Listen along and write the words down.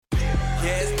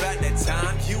Yeah, it's about that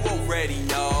time, you already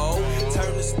know.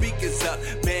 Turn the speakers up,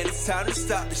 man, it's time to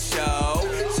start the show.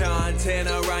 Sean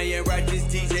Tanner, Ryan Righteous,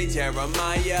 DJ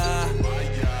Jeremiah.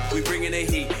 We bringing the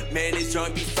heat, man, this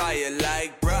joint be fire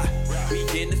like, bruh. We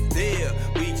in the field,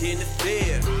 we in the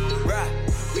field, bruh.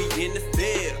 We in the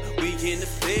field, we in the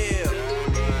field.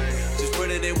 Just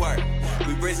put it in work,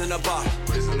 we raising the bar.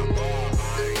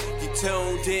 You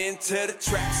tuned in to the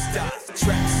track stars.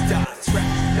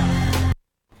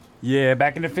 Yeah,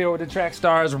 back in the field with the Track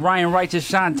Stars. Ryan Righteous,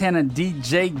 Shantana,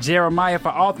 DJ Jeremiah. For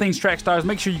all things Track Stars,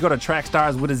 make sure you go to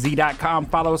trackstarswithaz.com.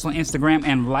 Follow us on Instagram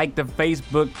and like the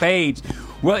Facebook page.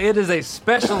 Well, it is a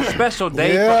special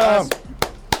day for us.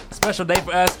 Special day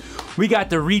for us. We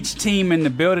got the Reach team in the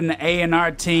building, the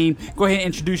A&R team. Go ahead and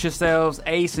introduce yourselves,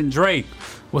 Ace and Dre.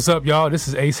 What's up, y'all? This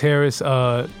is Ace Harris,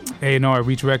 A&R at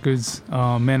Reach Records,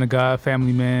 man of God,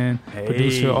 family man,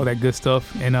 producer, all that good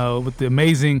stuff. And with the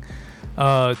amazing,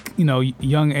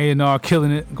 young A&R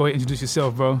killing it. Go ahead and introduce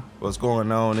yourself, bro. What's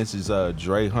going on? This is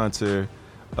Dre Hunter,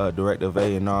 director of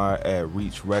A&R at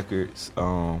Reach Records.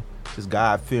 Just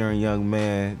God-fearing young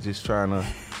man, just trying to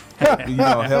help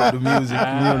the music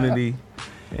community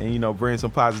and, bring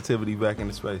some positivity back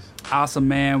into space. Awesome,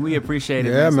 man. We appreciate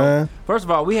it. Yeah, man. First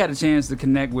of all, we had a chance to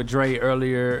connect with Dre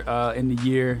earlier in the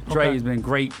year. Dre has been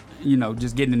great,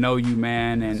 just getting to know you,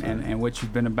 man, and what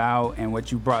you've been about and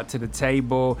what you brought to the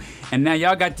table. And now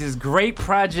y'all got this great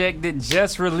project that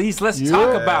just released. Let's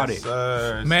talk about it.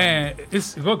 Man,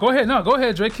 go ahead. No, go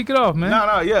ahead, Dre. Kick it off, man.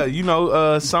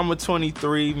 Yeah. Summer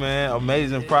 23, man.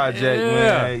 Amazing project,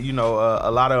 man.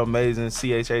 A lot of amazing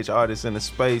CHH artists in the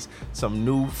space. Some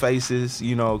new faces,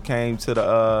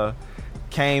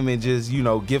 came and just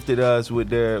gifted us with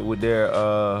their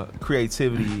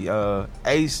creativity.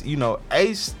 Ace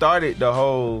started the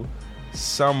whole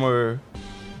summer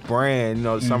brand,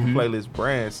 summer playlist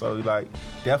brand. So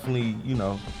definitely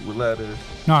would love to.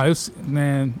 No, it's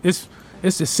the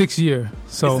 6th year.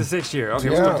 So it's the 6th year.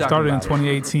 Okay, yeah. Started in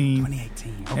 2018.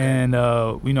 2018. Okay. And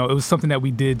it was something that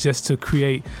we did just to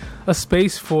create a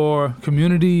space for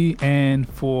community and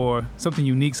for something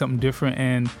unique, something different.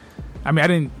 And I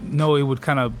didn't know it would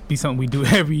kind of be something we do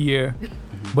every year,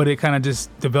 but it kind of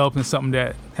just developed into something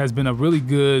that has been a really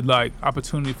good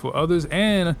opportunity for others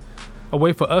and a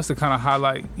way for us to kind of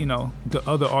highlight, the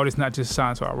other artists, not just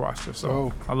signed to our roster.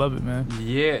 So I love it, man.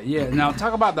 Yeah. Now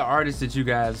talk about the artists that you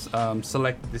guys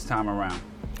selected this time around.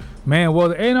 Man, well,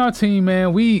 the A&R team,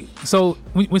 man, when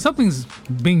something's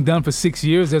being done for 6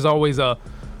 years, there's always a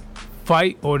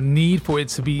fight or need for it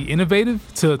to be innovative,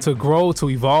 to grow, to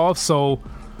evolve. So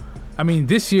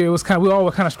this year it was we all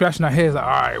were kind of scratching our heads, all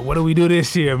right, what do we do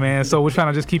this year, man? So we're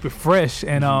trying to just keep it fresh.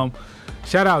 And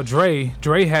shout out Dre.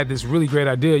 Dre had this really great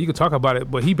idea. You could talk about it,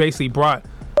 but he basically brought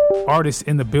artists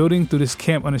in the building through this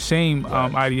Camp Unashamed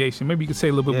ideation. Maybe you could say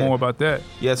a little bit more about that.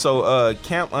 Yeah, so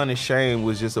Camp Unashamed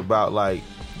was just about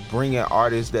bringing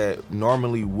artists that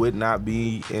normally would not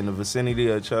be in the vicinity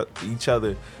of each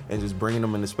other and just bringing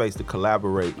them into space to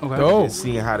collaborate and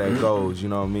seeing how that goes, you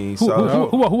know what I mean? Who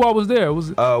all was there?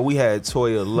 We had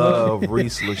Toya Love,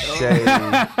 Reese Lachey.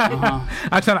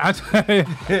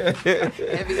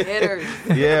 Heavy hitters.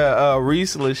 Yeah,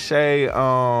 Reese Lachey,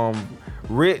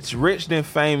 Rich Then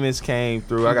Famous came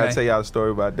through. I gotta tell y'all a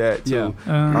story about that too.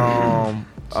 Yeah.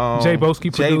 Jay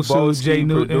Boski produced, Jay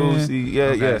Newton,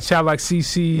 yeah. Child Like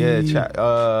CC,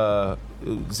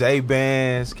 Zay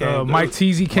Bands came. Mike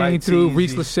Teasy came through.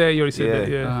 Reese Lachey, you already said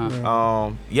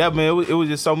that. Man, it was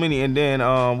just so many. And then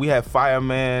we had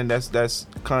Fireman. That's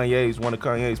Kanye's one of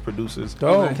Kanye's producers.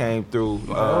 Came through.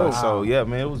 So yeah,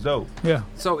 man, it was dope. Yeah.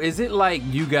 So is it like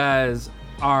you guys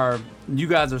are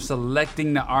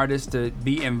selecting the artists to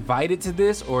be invited to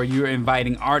this, or you're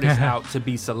inviting artists out to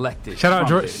be selected? Shout out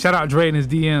Dre and his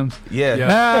DMs.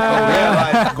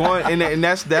 Yeah. Going and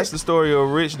that's the story of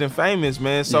Rich Then Famous,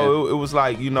 man. So it was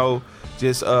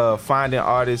just finding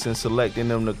artists and selecting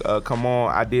them to come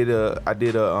on. I did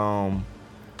a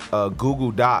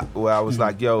Google Doc where I was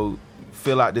yo,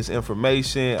 fill out this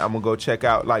information. I'm gonna go check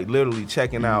out, literally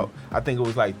checking out. I think it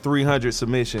was 300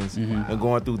 submissions, and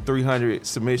going through 300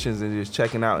 submissions and just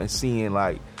checking out and seeing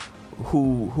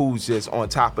who's just on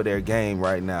top of their game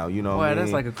right now. You know,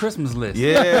 that's like a Christmas list.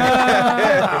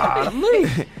 Yeah.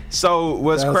 So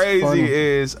what's crazy funny.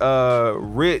 is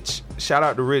Rich. Shout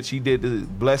out to Rich. He did the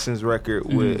Blessings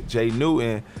record with Jay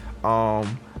Newton.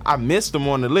 I missed him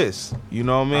on the list. You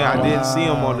know what I mean? I didn't see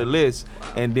him on the list.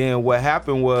 And then what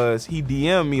happened was he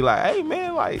DM'd me hey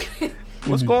man,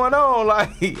 what's going on?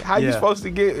 How you supposed to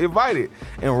get invited?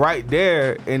 And right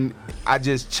there, and I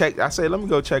just checked. I said, let me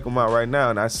go check him out right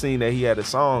now. And I seen that he had a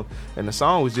song, and the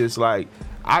song was just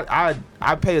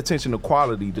I pay attention to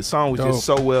quality. The song was just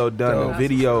so well done. The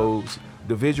videos,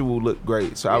 the visual looked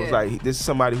great. So I was like, this is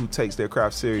somebody who takes their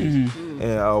craft serious.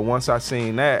 And once I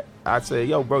seen that, I said,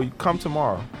 yo, bro, you come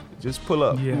tomorrow. Just pull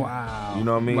up. Yeah. Wow. You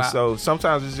know what I mean? Wow. So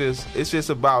sometimes it's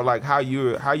just about like how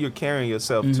you're carrying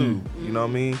yourself too. You know what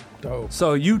I mean? Dope.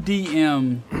 So you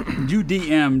DM'd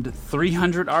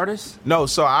 300 artists? No,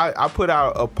 so I put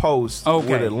out a post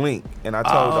with a link, and I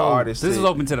told the artist this is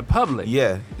open to the public.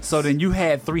 Yeah. So then you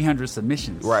had 300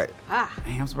 submissions. Right. Man,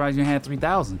 I'm surprised you had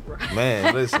 3,000.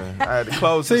 Man, listen, I had to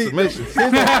close the submissions.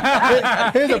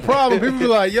 Here's the problem. People be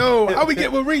like, yo, how we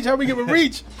get with reach? How we get with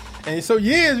reach? And so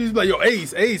years, we was like, yo,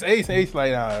 Ace.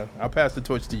 Like, nah, I'll pass the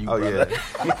torch to you, brother.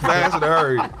 Yeah. Fast and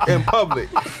hurry. In public.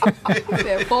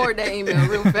 Said forward that email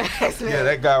real fast. Yeah,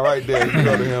 that guy right there. You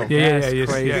go to him.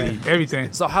 That's crazy. Yeah,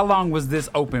 everything. So how long was this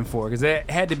open for? Because it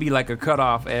had to be like a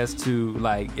cutoff as to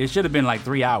like, it should have been like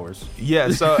 3 hours. Yeah,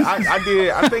 so I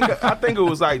did. I think it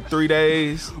was like 3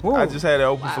 days. Ooh. I just had it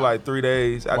open for like 3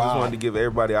 days. I just Wow. wanted to give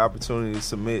everybody the opportunity to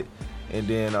submit. And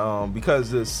then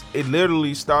because it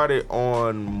literally started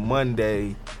on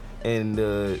Monday, and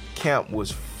the camp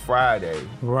was Friday,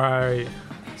 Right.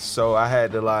 so I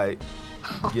had to like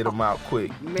get them out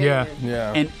quick. Man. Yeah.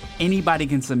 Yeah. And anybody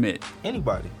can submit.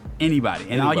 Anybody. And all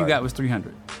you Anybody. got was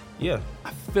 300. Yeah. I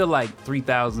feel like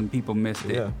 3,000 people missed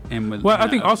it. Yeah. And was, Well, I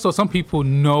think also some people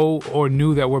know or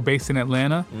knew that we're based in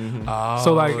Atlanta. Oh,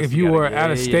 So like if you gotta- were out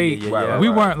of state, yeah. we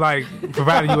weren't like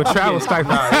providing you a travel stipend.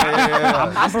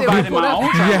 Yeah. I'm providing my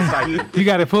own travel stipend. You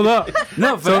got to pull up.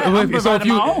 No, So I'm if providing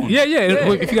you, my own.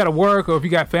 if you got to work or if you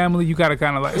got family, you got to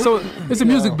kind of like. So it's a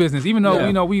music business, even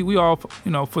though we all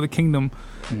for the kingdom,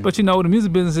 but the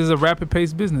music business is a rapid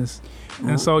paced business,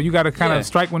 and so you got to kind of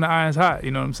strike when the iron's hot. You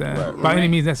know what I'm saying? By any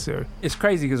means necessary. It's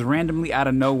crazy because randomly out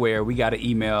of nowhere we got an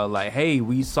email like, "Hey,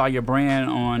 we saw your brand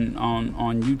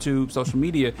on YouTube, social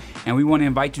media, and we want to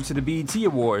invite you to the BET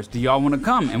Awards. Do y'all want to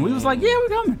come?" And we was like, "Yeah, we're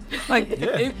coming." Like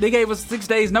they gave us 6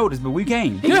 days notice, but we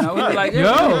came. You know? We were like, Yo,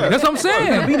 that's what I'm saying.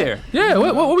 we're gonna be there. Yeah,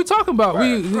 what we talking about?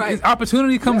 Right.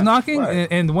 Opportunity comes knocking, right.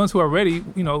 and the ones who are ready,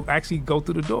 actually go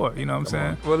through the door. You know what I'm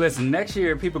saying? Well, listen, next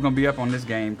year people gonna be up on this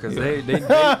game because they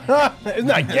It's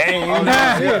not game.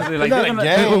 seriously like they're gonna,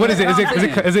 game. What is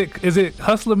it? Is it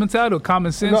hustler mentality or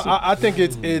common sense? No, I think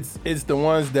it's the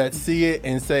ones that see it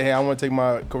and say, hey, I want to take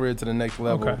my career to the next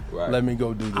level. Okay. Right. Let me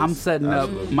go do this. I'm setting up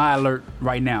my alert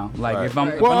right now. Like Right. if I'm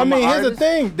if Well, I I'm mean, an here's the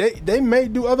artist- thing. They may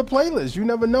do other playlists. You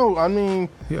never know. I mean,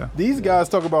 Yeah. these guys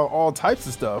talk about all types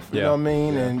of stuff. You Yeah. know what I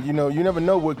mean? And, you never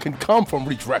know what can come from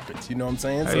Reach Records. You know what I'm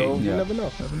saying? So Hey, you yeah. never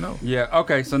know. Never know. Yeah.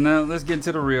 Okay. So now let's get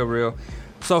into the real.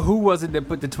 So who was it that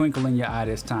put the twinkle in your eye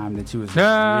this time that you was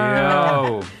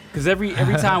yo? Because every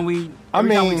time we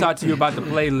talk to you about the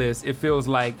playlist, it feels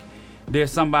like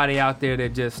there's somebody out there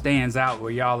that just stands out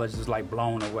where y'all are just like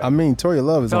blown away. I mean, Toya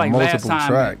Love is I feel on like last multiple time,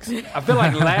 tracks. I feel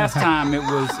like last time it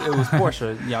was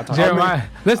Portia. Y'all talking Jeremiah,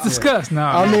 let's discuss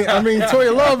now. I mean,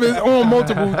 Toya Love is on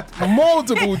multiple Let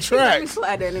me tracks.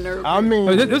 slide that in there. I mean,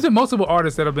 There's been multiple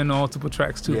artists that have been on multiple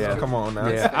tracks too. Yeah. Come on now.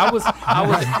 Yeah, I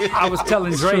was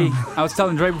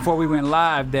telling Dre before we went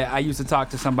live that I used to talk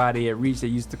to somebody at Reach that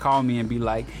used to call me and be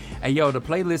like, "Hey, yo, the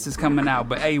playlist is coming out,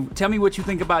 but hey, tell me what you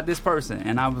think about this person."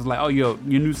 And I was like, "Oh, yo,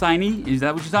 your new signee? Is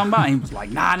that what you're talking about?" And he was like,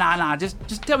 "Nah. Just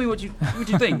tell me what you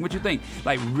think.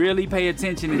 Like, really pay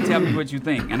attention and tell me what you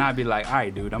think." And I'd be like, "All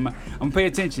right, dude, I'm gonna pay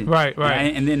attention." Right.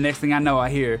 And then next thing I know, I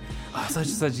hear, "Oh, such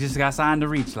and such just got signed to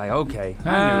Reach." Like, okay,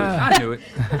 I knew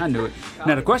it.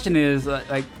 Now the question is,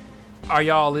 like, are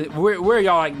y'all where are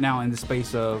y'all like now in the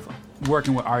space of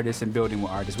working with artists and building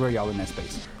with artists? Where are y'all in that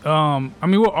space? I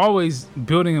mean, we're always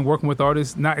building and working with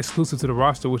artists, not exclusive to the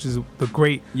roster, which is the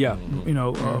great, Yeah,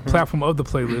 platform of the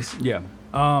playlist. yeah.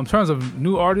 In terms of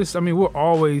new artists, I mean, we're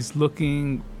always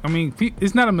looking. I mean,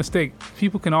 it's not a mistake.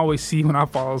 People can always see when I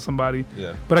follow somebody.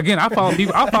 Yeah. But again, I follow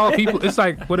people. It's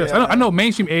like what else? I know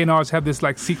mainstream A&Rs have this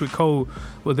like secret code,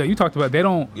 but that you talked about. They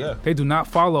don't. Yeah. They do not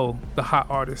follow the hot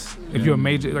artists. If you're a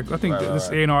major, like I think Right, this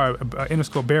right. A&R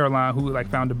underscore Barreline who like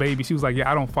found the baby. She was like,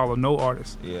 yeah, I don't follow no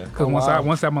artists. Yeah. Because wow.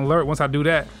 once I'm alert, once I do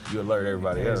that, You alert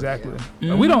everybody else. exactly.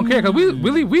 We don't care because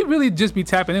we really just be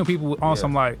tapping in people on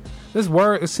some like let's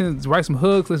write some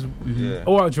hooks. Yeah.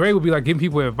 Or Dre would be like giving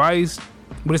people advice,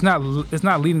 but it's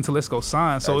not leading to let's go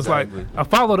sign. So Exactly. it's like a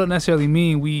follow doesn't necessarily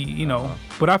mean we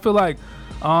But I feel like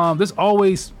there's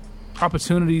always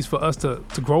opportunities for us to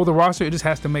grow the roster. It just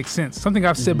has to make sense. Something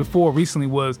I've said before recently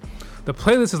was the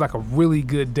playlist is like a really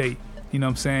good date. You know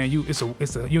what I'm saying?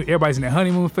 Everybody's in their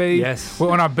honeymoon phase. Yes.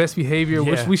 We're on our best behavior,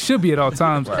 which we should be at all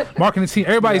times. Marketing team,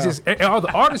 everybody's all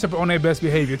the artists are on their best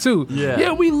behavior too.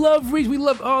 Yeah, we love Reach, we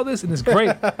love all this, and it's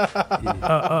great.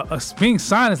 Being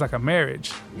signed is like a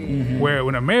marriage, where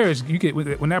when a marriage, you get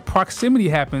when that proximity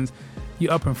happens,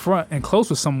 you're up in front and close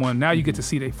with someone. Now you get to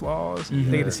see their flaws.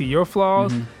 They get to see your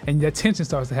flaws, and that tension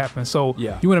starts to happen. So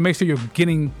you want to make sure you're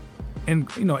getting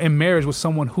in marriage with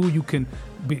someone who you can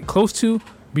be close to,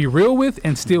 be real with,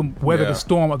 and still weather the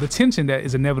storm of the tension that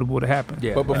is inevitable to happen.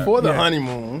 Yeah. But before the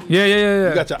honeymoon,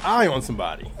 you got your eye on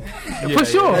somebody. For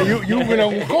sure. You been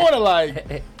on the corner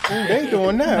like, they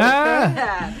doing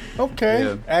that. Okay.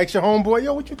 Yeah. Ask your homeboy,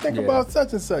 yo, what you think about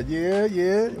such and such? Yeah,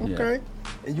 okay.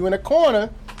 And you in the corner,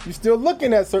 you still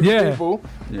looking at certain people.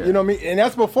 Yeah. You know what I mean? And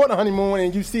that's before the honeymoon,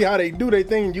 and you see how they do their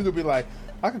thing, and you could be like,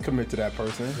 I could commit to that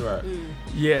person. Right.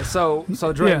 Yeah. So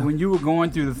Drake, when you were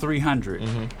going through the 300,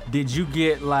 did you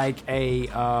get like a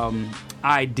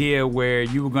idea where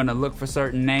you were gonna look for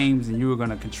certain names and you were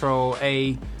gonna control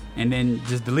A, and then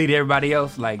just delete everybody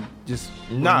else? Like just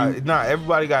nah.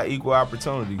 Everybody got equal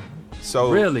opportunity.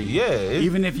 So really,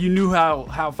 even if you knew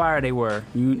how fire they were,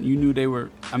 you knew they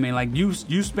were. I mean, like you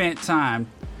spent time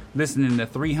listening to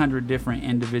 300 different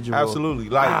individuals. Absolutely.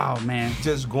 Like, wow, man.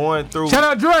 Just going through. Shout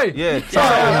out Dre. Yeah.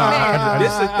 This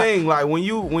is the thing. Like, when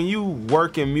you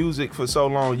work in music for so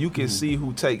long, you can see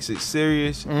who takes it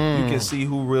serious. You can see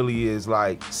who really is,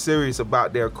 like, serious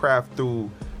about their craft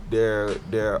through their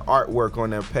artwork on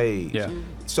their page. Yeah.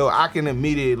 So I can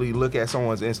immediately look at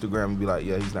someone's Instagram and be like,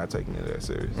 yeah, he's not taking it that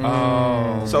serious.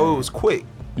 So it was quick.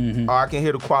 Or I can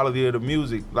hear the quality of the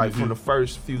music, like, from the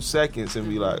first few seconds and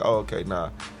be like, oh, okay, nah.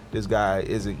 This guy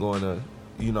isn't going to,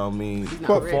 you know what I mean,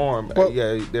 perform.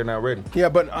 They're not ready. Yeah,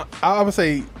 but I would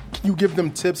say you give them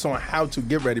tips on how to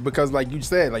get ready, because like you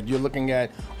said, like you're looking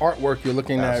at artwork, you're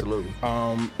looking at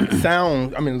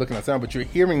sound. I mean, looking at sound, but you're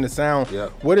hearing the sound.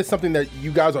 Yep. What is something that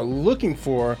you guys are looking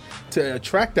for to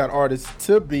attract that artist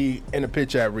to be in a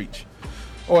pitch at Reach?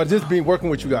 Or just be working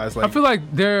with you guys? Like, I feel like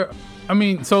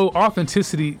so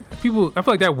authenticity, I feel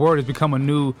like that word has become a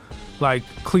new, like,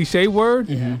 cliche word,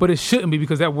 but it shouldn't be,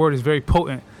 because that word is very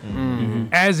potent.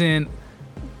 As in,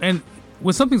 and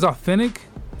when something's authentic,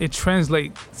 it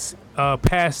translates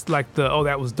past like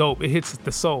that was dope. It hits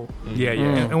the soul.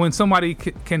 And when somebody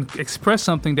can express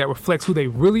something that reflects who they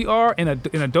really are in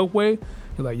a dope way,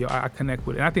 you're like, yo, I connect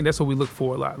with it. And I think that's what we look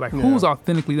for a lot. Like, who's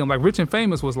authentically them? Like, Rich and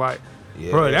Famous was like,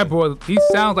 bro, that boy, he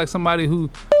sounds like somebody who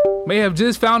may have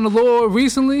just found the Lord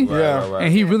recently,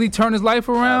 and he really turned his life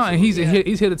around, and he's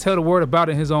here to tell the word about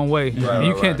it in his own way, and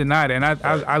you can't deny that. And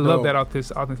I love that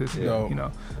authenticity, you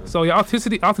know. So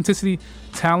authenticity,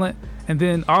 talent, and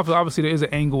then obviously there is an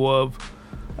angle of,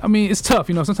 I mean, it's tough,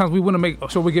 you know. Sometimes we want to make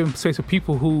sure we're giving space for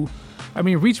people who, I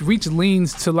mean, Reach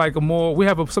leans to like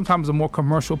sometimes a more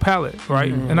commercial palette,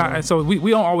 right? And so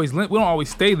we don't always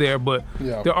stay there, but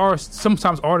there are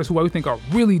sometimes artists who we think are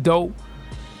really dope.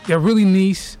 They're really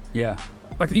niche. Yeah.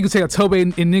 Like, you can take a Tobe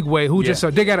and Nigwe, who just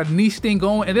they got a niche thing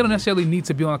going, and they don't necessarily need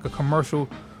to be on like a commercial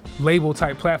label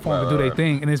type platform to do their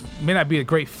thing, and it may not be a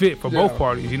great fit for both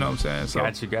parties. You know what I'm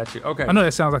saying? So, got you. Okay. I know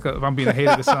that sounds like I'm being a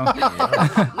hater or something.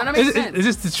 It's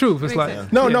just the truth. It's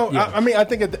like no. I mean, I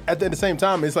think at the same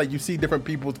time, it's like you see different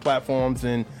people's platforms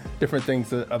and different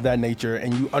things of that nature,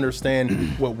 and you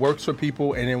understand what works for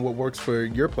people and then what works for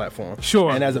your platform.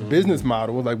 Sure. And as a business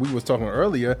model, like we was talking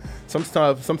earlier,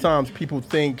 sometimes people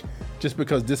think just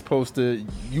because this posted,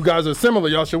 you guys are similar,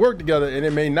 y'all should work together, and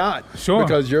it may not. Sure.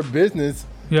 Because your business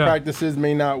practices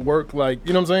may not work, like,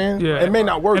 you know what I'm saying? Yeah. It may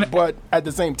not work, but at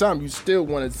the same time, you still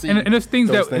want to see. And there's things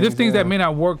that may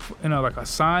not work in like a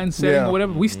sign setting or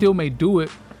whatever. We still may do it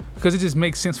because it just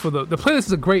makes sense for the playlist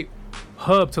is a great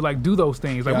hub to like do those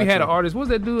things. Like, we had an artist, what was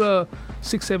that dude?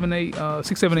 678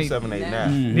 now.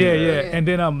 And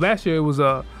then last year it was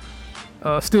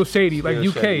Still Shady, like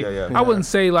UK. I wouldn't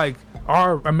say like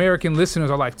our American listeners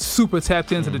are like super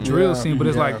tapped into the drill scene, but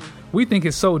it's like, we think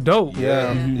it's so dope.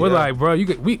 We're like, bro, I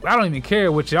don't even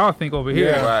care what y'all think over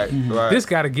here. This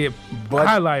got to get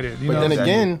highlighted. But then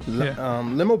again,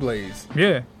 Limo Blaze.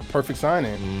 Perfect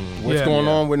signing. What's going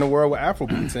on in the world with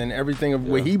Afrobeats and everything of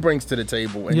what he brings to the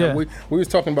table. And we was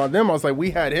talking about them. I was like,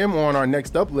 we had him on our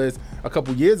Next Up list a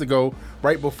couple years ago,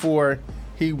 right before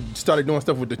he started doing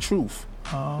stuff with The Truth.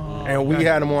 And we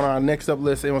had him on our Next Up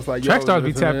list. It was like, Trackstars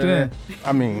be tapped in.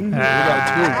 I mean, we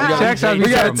got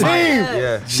a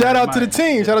team. Shout out to the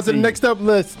team. Shout out to the Next Up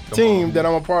list team that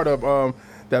I'm a part of.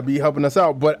 that be helping us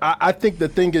out. But I think the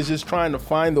thing is just trying to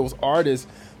find those artists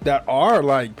that are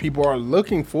like people are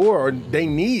looking for or they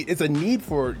need. It's a need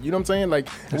for, you know what I'm saying? Like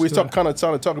we kind of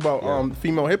trying to talk about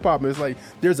female hip hop. It's like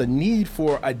there's a need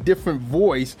for a different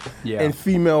voice in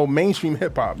female mainstream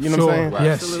hip hop. You know what I'm saying? Right.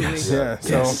 Yes. Absolutely.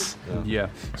 Yes. Yeah.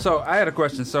 So I had a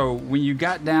question. So when you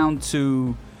got down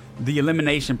to the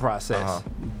elimination process,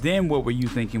 then what were you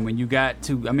thinking when you got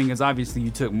to, I mean, because obviously you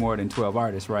took more than 12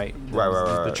 artists, right?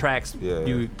 Right. The tracks,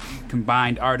 you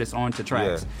combined artists onto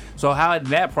tracks. So how did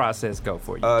that process go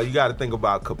for you? You got to think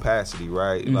about capacity,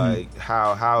 right? Like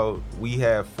how we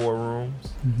have 4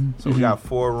 rooms. So we got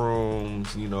 4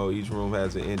 rooms, you know, each room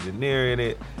has an engineer in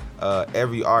it.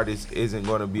 Every artist isn't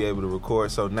going to be able to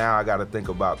record. So now I got to think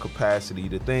about capacity.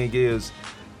 The thing is,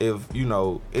 if, you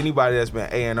know, anybody that's been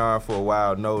A&R for a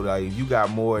while know that if you got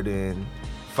more than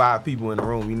 5 people in the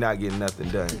room, you're not getting nothing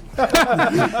done.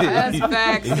 That's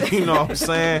facts. You know what I'm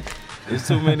saying? It's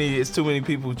too many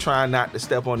people trying not to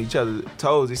step on each other's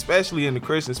toes, especially in the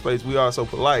Christian space. We are so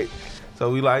polite.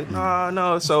 So we like,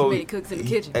 no. So Too many cooks in the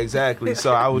kitchen. Exactly.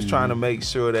 So I was trying to make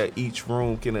sure that each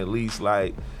room can at least,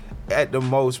 like, at the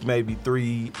most maybe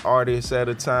 3 artists at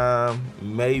a time,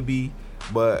 maybe.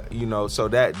 But, you know, so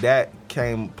that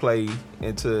came play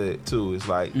into it too. It's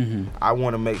like, I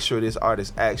want to make sure this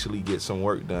artist actually gets some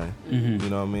work done. You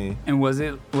know what I mean? And was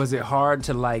it hard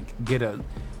to like get a,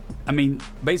 I mean,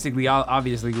 basically,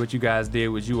 obviously what you guys did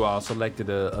was you all selected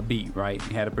a beat, right?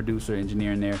 You had a producer,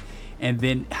 engineer in there. And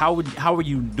then how were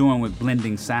you doing with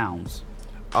blending sounds?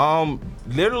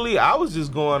 Literally, I was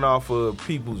just going off of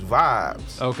people's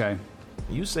vibes. Okay.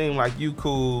 You seem like you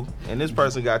cool, and this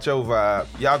person got your vibe.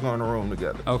 Y'all go in the room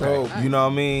together. Okay. You know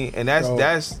what I mean? And that's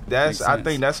I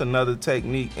think that's another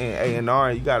technique in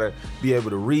A&R. You gotta be able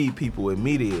to read people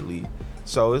immediately.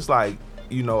 So it's like,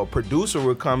 you know, a producer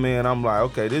would come in. I'm like,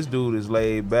 okay, this dude is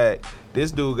laid back.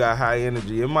 This dude got high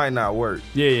energy. It might not work.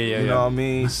 Yeah. You know what I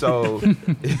mean? So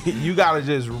you gotta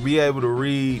just be able to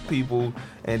read people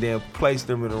and then place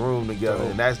them in the room together.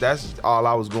 And that's all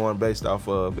I was going based off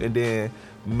of. And then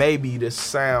maybe the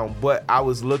sound, but I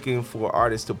was looking for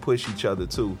artists to push each other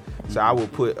too. So I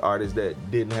would put artists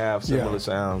that didn't have similar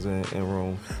sounds in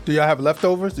room. Do y'all have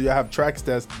leftovers? Do y'all have tracks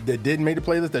that didn't make the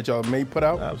playlist that y'all may put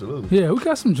out? Absolutely. Yeah, we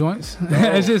got some joints.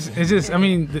 It's just. I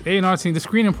mean, the A&R team, the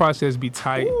screening process be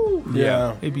tight. Ooh,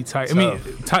 yeah, it'd be tight. I mean,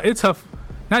 it's tough.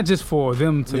 Not just for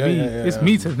them to be, it's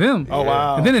me to them. Oh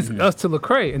wow! And then it's us to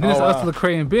Lecrae, and then it's us to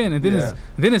Lecrae and Ben, and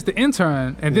then it's the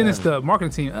intern, and then it's the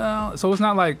marketing team. So it's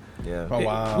not like,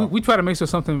 we try to make sure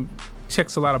something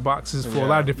checks a lot of boxes for a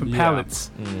lot of different palettes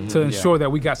to ensure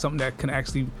that we got something that can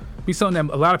actually be something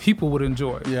that a lot of people would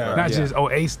enjoy. Not just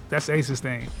Ace. That's Ace's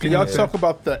thing. Can y'all talk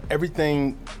about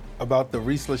everything about the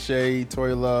Reese Lachey,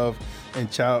 Tory Love,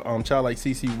 and Child Like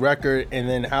CC record, and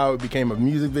then how it became a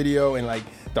music video, and like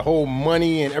the whole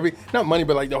money and not money,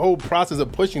 but like the whole process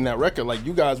of pushing that record. Like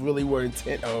you guys really were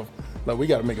intent of, like, we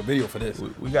got to make a video for this.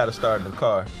 We got to start in the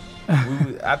car.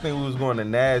 I think we was going to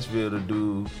Nashville to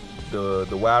do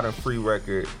the Wild and Free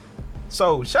record.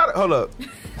 So hold up.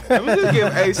 Let me just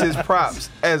give Ace his props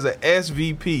as a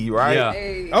SVP, right? Yeah.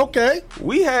 Hey. Okay.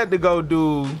 We had to go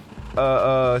do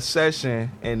a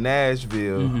session in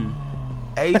Nashville.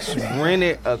 Ace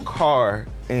rented a car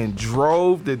and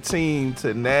drove the team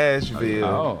to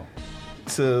Nashville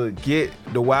to get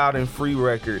the Wild and Free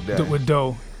record done. With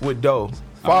Doe.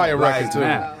 Fire record, too.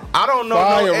 Man. I don't know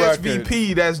no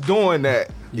SVP that's doing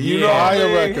that. You know what I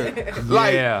mean?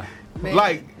 Record.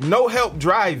 Like no help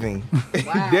driving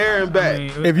there and back.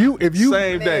 If you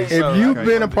Same day. If you've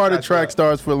been a part of Track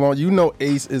Stars for long, you know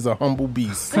Ace is a humble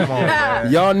beast. Come on,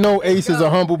 man. Y'all know Ace is a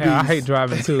humble beast. Yeah, I hate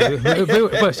driving too.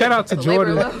 But shout out to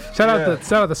Jordan. Shout out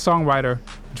the songwriter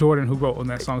Jordan who wrote on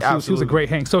that song. She was a great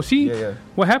hang. So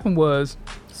what happened was,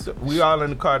 we all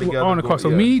in the car together. All in the car. So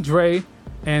me, Dre,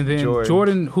 and then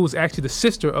Jordan, who's actually the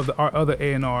sister of our other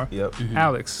A&R,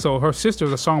 Alex. So her sister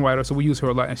is a songwriter, so we use her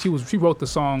a lot. And she wrote the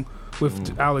song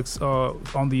with Alex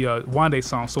on the Wande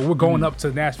song. So we're going up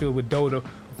to Nashville with Doe to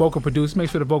vocal produce, make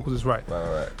sure the vocals is right.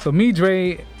 Right. So me,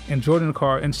 Dre, and Jordan in the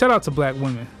car, and shout out to black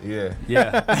women. Yeah.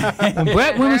 When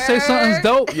black women say something's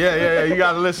dope, you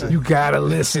gotta listen. You gotta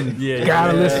listen. You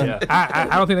gotta listen. I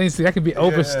don't think that can be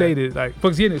overstated. Like,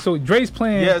 so Dre's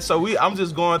playing. Yeah, so I'm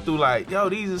just going through like, yo,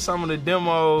 these are some of the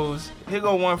demos. Here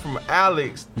go one from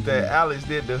Alex that Alex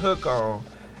did the hook on,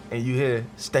 and you hear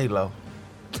Stay Low.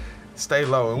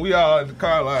 And we all in the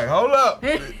car like, hold up,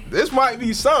 this might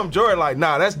be something. Jordan like,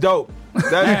 nah, that's dope.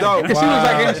 That's dope.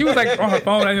 She was like on her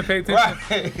phone, I didn't pay attention.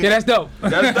 Right. Yeah, that's dope.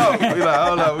 That's dope. We like,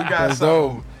 hold up, we got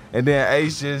something. And then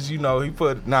Ace just, he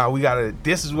put,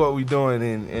 this is what we doing,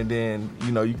 and then,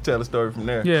 you can tell the story from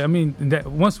there. Yeah, I mean,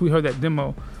 once we heard that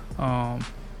demo,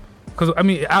 because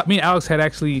me and Alex had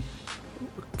actually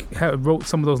wrote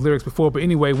some of those lyrics before, but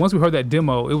anyway, once we heard that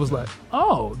demo, it was like,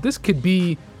 oh, this could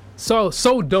be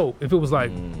so dope if it was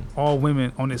like all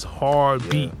women on this hard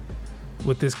beat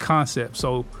with this concept.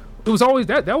 So it was always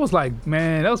that was like,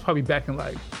 man, that was probably back in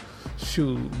like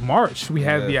March. We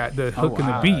had the hook and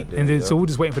the beat, and then so we're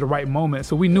just waiting for the right moment.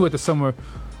 So we knew at the summer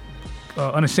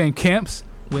Unashamed camps,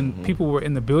 when people were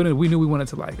in the building, we knew we wanted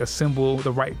to like assemble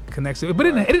the right connection. But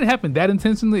it didn't happen that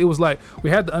intentionally. It was like we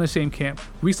had the Unashamed camp.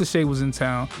 Reese Lachey was in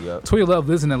town. Toya Love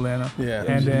lives in Atlanta. Yeah.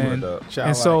 And then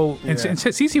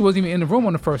Cece wasn't even in the room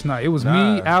on the first night. It was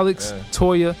me, Alex,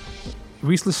 Toya,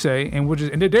 Reese Lachey, and we're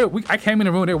just I came in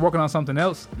the room. They were working on something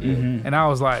else, and I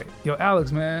was like, "Yo,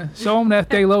 Alex, man, show them that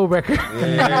Stay Low record."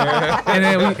 And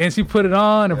then she put it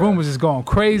on. The room was just going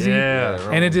crazy,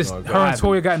 and it just her and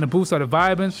Toya got in the booth, started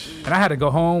vibing, and I had to go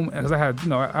home because I had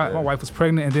my wife was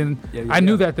pregnant, and then I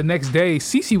knew that the next day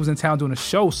Cece was in town doing a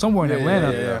show somewhere in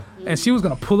Atlanta, and she was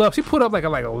gonna pull up. She pulled up like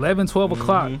at 11, 12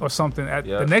 o'clock or something at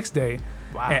the next day.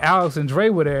 Wow. And Alex and Dre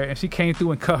were there, and she came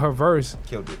through and cut her verse.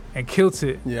 Killed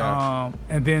it. Yeah.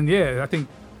 And then, I think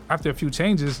after a few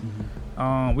changes,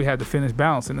 we had to finish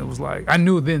Bounce, and it was like, I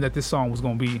knew then that this song was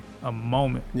going to be a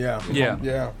moment. Yeah.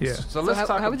 So let's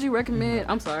talk. How would you recommend,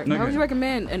 how would you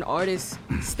recommend an artist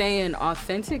staying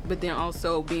authentic, but then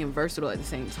also being versatile at the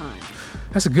same time?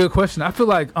 That's a good question. I feel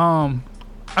like,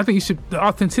 I think the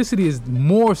authenticity is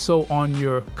more so on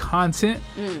your content.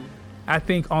 I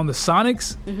think on the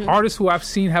sonics, artists who I've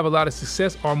seen have a lot of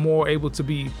success are more able to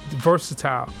be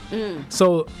versatile.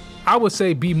 So I would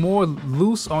say be more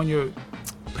loose on your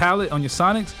palette, on your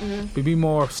sonics, but be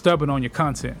more stubborn on your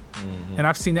content. And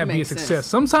I've seen that be a success. Sense.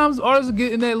 Sometimes artists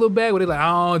get in that little bag where they're like,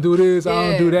 I don't do this, I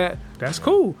don't do that. That's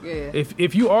cool. Yeah.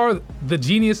 If you are the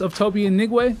genius of Toby and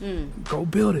Nigwe, go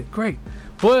build it. Great.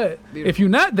 But if you're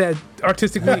not that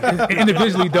artistically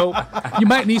individually dope, you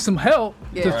might need some help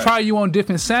to try you on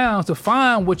different sounds to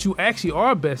find what you actually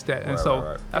are best at. And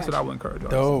that's what I would encourage.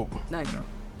 Dope. Nice.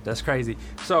 That's crazy.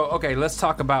 So, okay, let's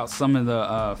talk about some of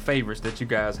the favorites that you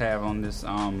guys have on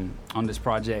this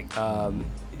project.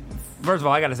 First of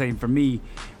all, I got to say, for me,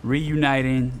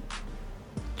 reuniting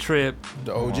Trip,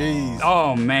 the OGs.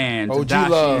 Oh man, OG Tadashi,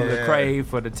 love. the Crave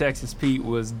for the Texas Pete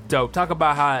was dope. Talk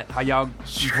about how y'all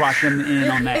brought them in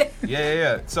on that.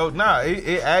 Yeah. So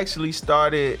it actually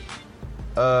started.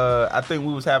 I think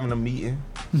we was having a meeting.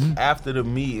 After the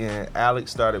meeting, Alex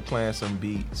started playing some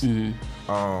beats.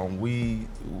 We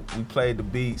played the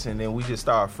beats, and then we just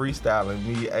started freestyling.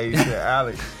 Me, Ace, and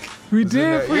Alex. We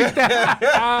did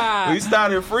freestyle. We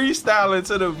started freestyling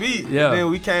to the beat. And then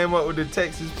we came up with the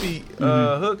Texas Pete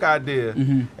hook idea.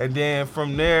 And then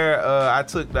from there, I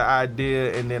took the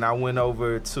idea, and then I went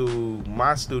over to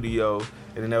my studio,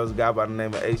 and then there was a guy by the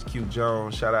name of HQ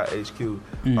Jones. Shout out HQ.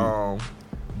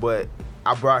 But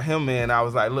I brought him in. I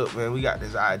was like, look, man, we got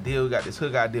this idea, we got this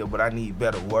hook idea, but I need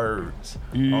better words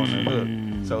on the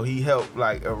hook. So he helped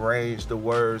like arrange the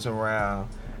words around.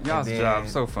 Y'all's job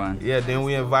so fun. Yeah, then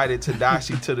we invited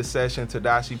Tadashi to the session.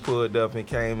 Tadashi pulled up and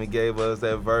came and gave us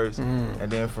that verse.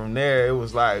 And then from there, it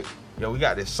was like, yo, we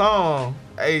got this song.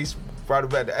 Ace brought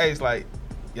it back to Ace, like,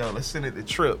 yo, let's send it to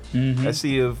Trip. Let's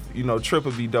see if, Trip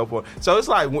would be dope on. So it's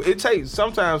like,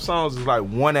 sometimes songs is like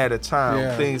one at a time.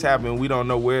 Yeah. Things happen, we don't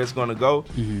know where it's gonna go.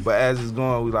 But as it's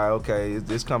going, we like, okay, is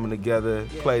this coming together?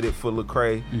 Played it for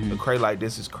Lecrae. Lecrae like,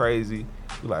 this is crazy.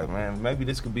 We like, man, maybe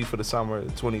this could be for the summer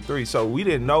of 23. So we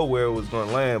didn't know where it was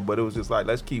gonna land, but it was just like,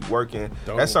 let's keep working.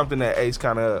 Dope. That's something that Ace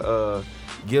kind of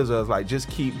gives us, like, just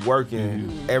keep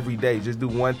working every day. Just do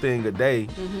one thing a day,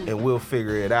 and we'll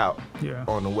figure it out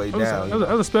on the way down. That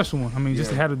was a special one. I mean,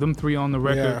 just to have them three on the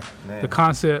record, the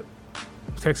concept,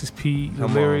 Texas Pete, the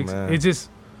lyrics, it's just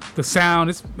the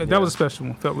sound. That was a special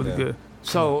one. Felt really good.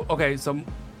 So, okay, so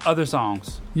other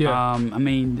songs. I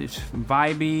mean, it's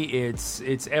vibey.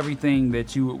 It's everything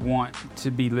that you would want to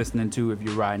be listening to if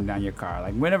you're riding down your car.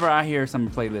 Like whenever I hear some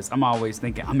playlist, I'm always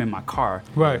thinking I'm in my car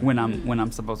when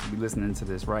I'm supposed to be listening to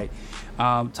this. Right.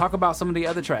 Talk about some of the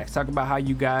other tracks. Talk about how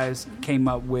you guys came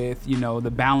up with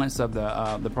the balance of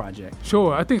the project.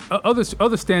 Sure. I think other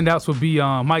standouts would be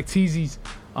Mike Teasy's.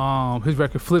 His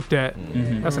record Flip That.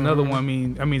 That's another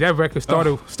one. I mean that record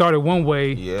started one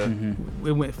way.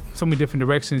 It went so many different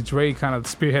directions. Dre kind of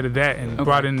spearheaded that and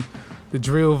brought in the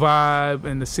drill vibe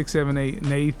and the 6, 7, 8,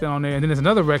 and 8 on there. And then there's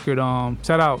another record.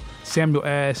 Shout out Samuel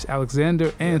Ash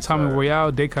Alexander and Tommy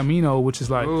Royale De Camino, which is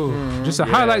like just a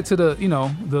highlight to the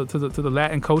to the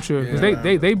Latin culture because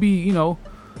they be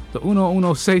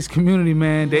Uno Seis community,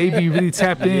 man. They be really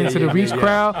tapped into the Reach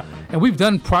crowd, and we've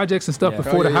done projects and stuff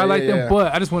before to highlight them.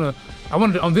 But I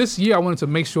wanted to, on this year, I wanted to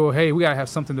make sure, hey, we gotta have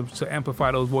something to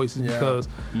amplify those voices because,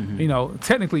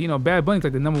 technically, Bad Bunny's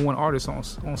like the #1 artist on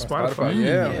Spotify.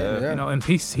 And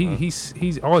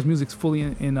he's all his music's fully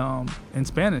in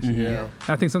Spanish. And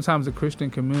I think sometimes the Christian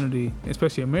community,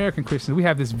 especially American Christians, we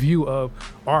have this view of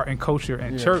art and culture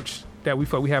and church that we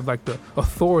feel we have like the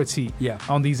authority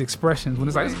on these expressions when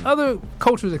it's like other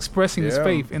cultures expressing this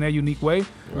faith in their unique way.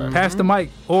 Pass the mic,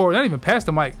 or not even pass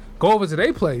the mic. Go over to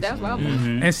their place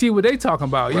and see what they talking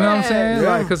about. You know what I'm saying?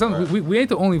 Like, because we ain't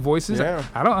the only voices.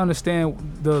 I don't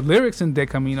understand the lyrics in De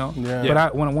Camino, but I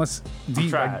once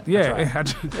deep. You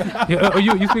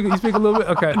speak a little bit.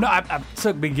 Okay. No, I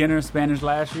took beginner Spanish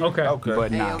last year. Okay.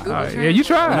 But nah. You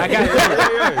tried. I got it.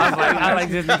 I like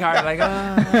Disney card. Like,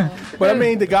 but I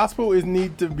mean, the gospel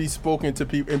need to be spoken to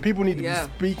people, and people need to be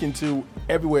speaking to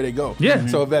everywhere they go. Yeah.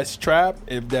 So if that's trap,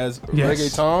 if that's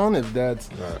reggaeton, if that's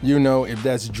if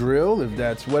that's drill, if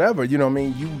that's whatever, you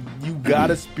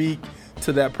gotta speak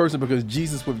to that person because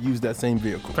Jesus would use that same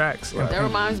vehicle. Facts. That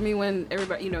reminds me when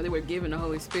everybody, they were given the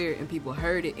Holy Spirit and people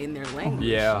heard it in their language.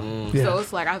 So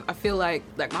it's like I feel like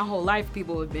my whole life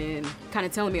people have been kind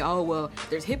of telling me, oh well,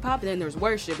 there's hip hop and then there's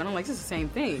worship, and I'm like, this is the same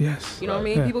thing. Yes. You know what I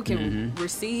mean? People can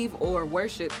receive or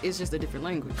worship. It's just a different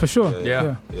language. For sure.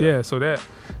 Yeah. So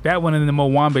that one in the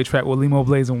Mwambe track with Limo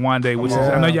Blaze and Wande, which is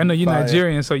I know you're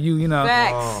Nigerian, so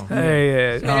Facts.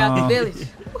 Hey, straight out the village.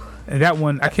 And that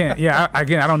one I can't.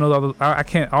 I don't know I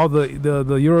can't all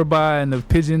the Yoruba and the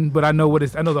Pidgin, but I know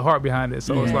I know the heart behind it.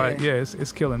 So it's like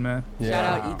it's killing, man.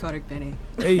 Shout out Ikorik Benny.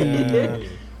 Hey.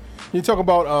 You talk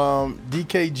about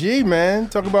DKG, man.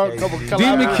 Talk about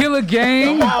Demon Killer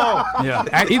Gang.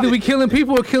 Either we killing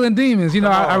people or killing demons.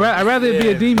 I'd rather it be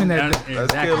a demon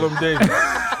Let's kill them demons.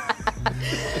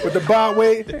 With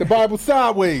the Bible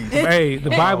sideways. Hey,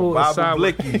 the Bible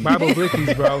sideways. Bible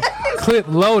blickies, bro. Clip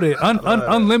loaded,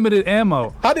 unlimited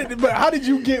ammo. How did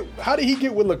he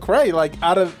get with Lecrae? Like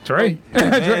out of Dre?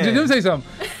 Let me say something.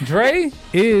 Dre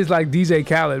is like DJ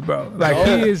Khaled, bro. Like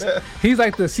he's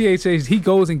like the CHH. He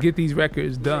goes and get these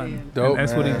records done. Dope,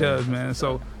 that's what he does, man.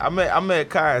 So I met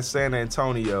Kai in San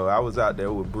Antonio. I was out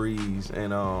there with Breeze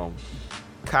and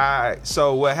Kai.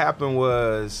 So what happened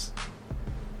was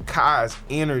Kai's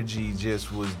energy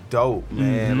just was dope,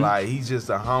 man. Like he's just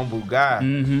a humble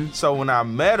guy. So when I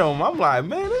met him, I'm like,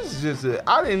 man, this is just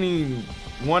I didn't even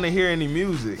want to hear any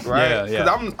music, right?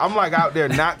 Because I'm like out there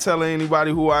not telling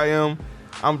anybody who I am.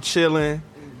 I'm chilling.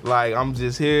 Like I'm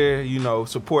just here,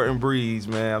 supporting Breeze,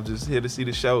 man. I'm just here to see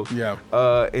the show. Yeah.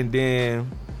 And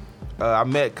then I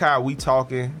met Kai. We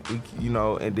talking,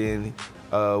 and then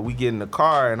we get in the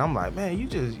car, and I'm like, man, you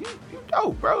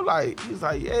dope, bro. Like he's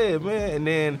like, yeah, man. And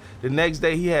then the next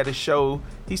day he had a show.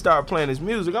 He started playing his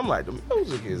music. I'm like, the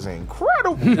music is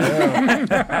incredible.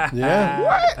 Yeah.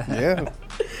 What? Yeah.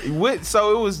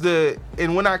 So it was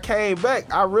and when I came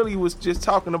back, I really was just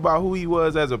talking about who he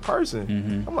was as a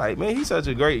person. I'm like, man, he's such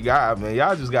a great guy, man.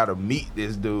 Y'all just gotta meet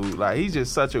this dude. Like he's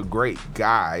just such a great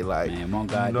guy. Like, man, one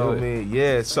guy, you know what I mean?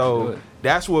 Yeah. So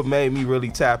that's what made me really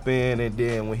tap in. And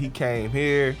then when he came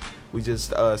here, we just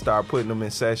started putting them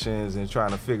in sessions and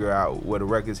trying to figure out what the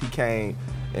records. He came,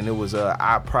 and it was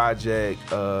our project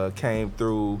came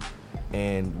through,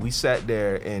 and we sat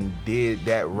there and did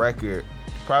that record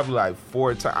probably like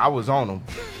 4 times. I was on him.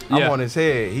 I'm on his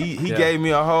head. He gave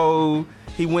me a whole.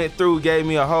 He went through, gave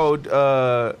me a whole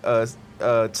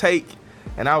take.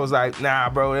 And I was like, nah,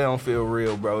 bro, it don't feel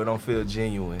real, bro. It don't feel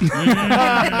genuine. And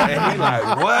he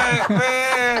like, what,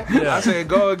 man? I said,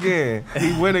 go again.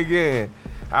 He went again.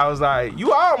 I was like,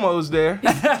 you almost there.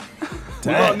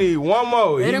 We gonna need one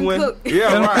more. He went,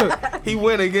 right. He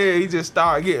went again. He just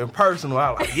started getting personal.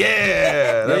 I was like,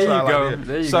 yeah, that's there you go. Like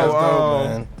there you so, go.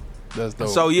 Man. That's dope.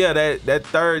 So yeah, that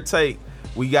third take,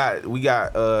 we got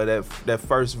that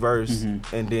first verse,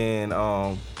 and then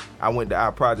I went to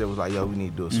our project. Was like, yo, we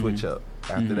need to do a switch up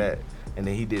after that. And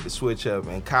then he did the switch up,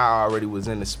 and Kyle already was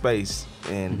in the space,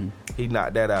 and he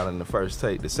knocked that out in the first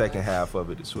take. The second half of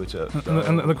it, the switch up.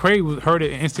 And Lecrae heard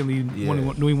it instantly when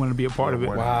he knew he wanted to be a part of it.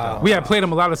 Wow. We had played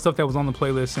him a lot of stuff that was on the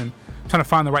playlist and trying to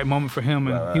find the right moment for him.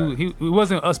 And he it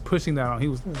wasn't us pushing that on. He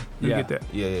was get that.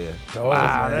 Yeah.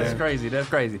 Wow, that's crazy. That's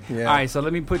crazy. Yeah. All right, so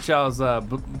let me put y'all's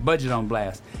budget on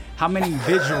blast. How many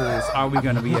visuals are we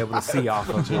going to be able to see off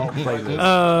of the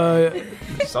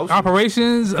playlist?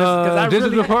 Operations, digital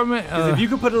department. Because if you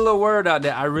could put a little word out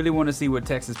there, I really want to see what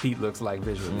Texas Pete looks like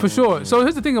visually. For sure. So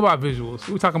here's the thing about visuals.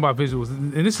 We're talking about visuals,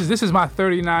 and this is my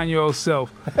 39-year-old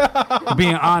self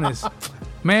being honest.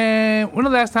 Man, when the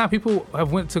last time people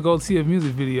have went to go see a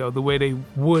music video the way they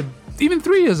would even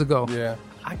 3 years ago. Yeah.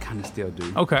 I kind of still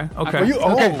do. Okay. Well, you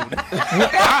old.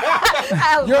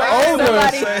 You're older.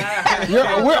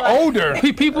 We're older.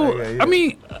 People. I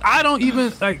mean, I don't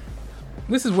even like.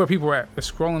 This is where people are at. They're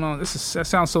scrolling on. That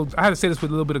sounds so. I had to say this with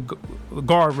a little bit of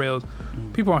guardrails.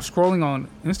 People are scrolling on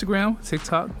Instagram,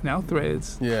 TikTok, now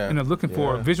Threads, and they're looking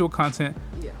for visual content.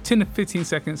 10 to 15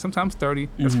 seconds, sometimes 30.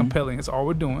 That's compelling. That's all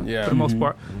we're doing for the most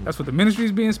part. That's what the ministry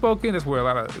is being spoken. That's where a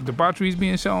lot of debauchery is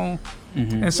being shown.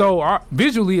 And so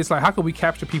visually, it's like, how can we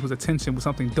capture people's attention with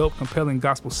something dope, compelling,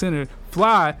 gospel-centered,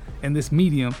 fly in this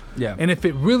medium? Yeah. And if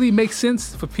it really makes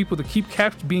sense for people to keep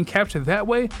being captured that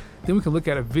way, then we can look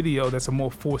at a video that's a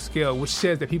more full scale, which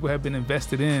says that people have been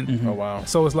invested in. Oh, wow.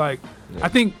 So it's like, I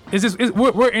think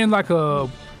we're in like a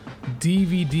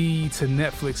DVD to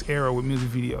Netflix era with music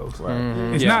videos.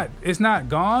 Right. It's not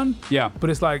gone. Yeah.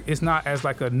 But it's like it's not as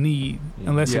like a need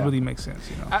unless it really makes sense.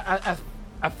 You know.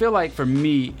 I feel like for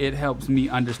me, it helps me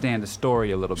understand the story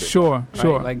a little bit. Sure.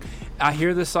 Like I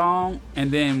hear the song,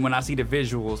 and then when I see the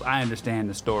visuals, I understand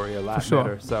the story a lot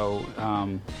better. So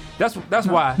that's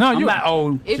why I'm not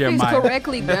old. If Jeremiah. it's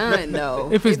correctly done,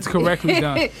 though. If it's correctly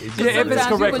done. If it's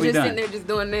correctly done. Just sitting there just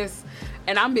doing this.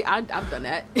 And I've done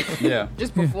that. Yeah.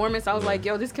 Just performance. I was like,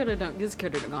 yo, this could have gone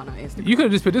on Instagram. You could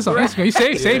have just put this on Instagram.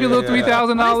 You save your little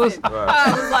 $3,000.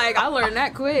 I was like, I learned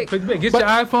that quick. Get your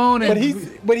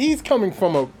iPhone. But he's coming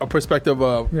from a perspective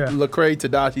of Lecrae,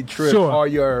 Tedashii, Trip, all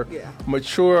your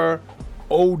mature,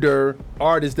 older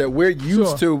artists that we're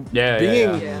used to being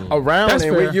around. That's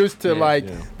and fair. We're used to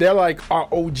they're like our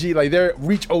OG, like they're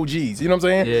reach OGs. You know what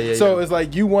I'm saying? So it's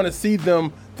like you want to see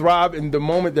them thrive in the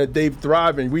moment that they've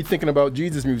thrived. And we're thinking about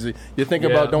Jesus music. You're thinking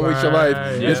about Don't Waste Your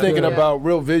Life. You're thinking about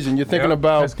Real Vision. You're thinking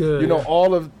about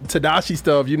all of Tedashii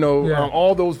stuff.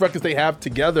 All those records they have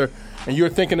together. And you're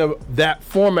thinking of that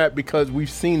format because we've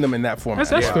seen them in that format.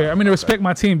 That's fair. I mean, the Respect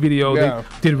My Team video, they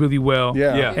did really well.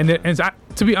 And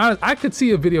to be honest, I could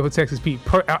see a video for Texas Pete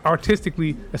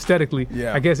artistically, aesthetically.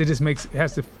 I guess it just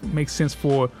has to make sense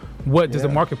for what does the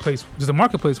marketplace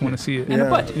want to see it. And the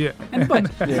budget. And the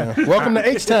budget. Welcome to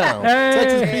H-Town.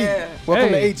 Texas Pete. Welcome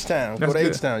to H-Town. Go to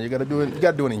H-Town. You got to do it. You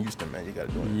got to do it in Houston, man. You got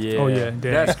to do it. Yeah. Oh yeah.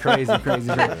 That's crazy.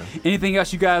 Anything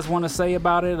else you guys want to say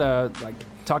about it? Like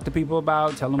talk to people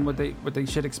about, tell them what they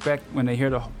should expect when they hear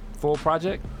the full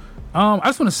project? I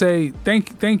just want to say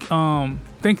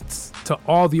thanks to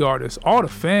all the artists, all the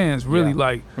fans,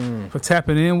 really for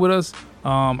tapping in with us.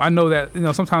 I know that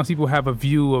sometimes people have a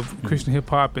view of Christian hip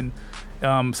hop, and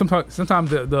sometimes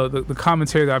the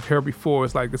commentary that I've heard before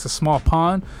is like it's a small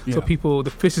pond, so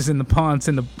the fishes in the pond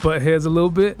tend to butt heads a little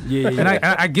bit. And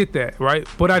I get that, right?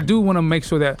 But I do want to make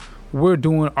sure that we're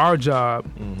doing our job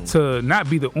to not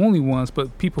be the only ones,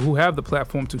 but people who have the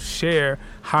platform to share,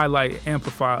 highlight,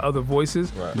 amplify other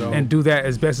voices, and do that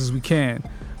as best as we can.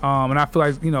 And I feel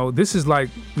like, this is like,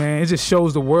 man, it just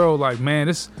shows the world like, man,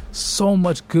 there's so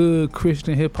much good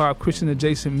Christian hip hop, Christian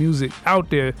adjacent music out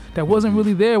there that wasn't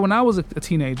really there when I was a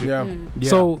teenager.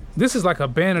 So this is like a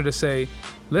banner to say,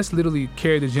 let's literally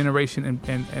carry the generation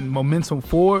and momentum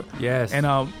forward. Yes. And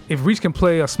if Reach can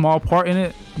play a small part in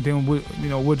it, then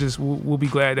we'll be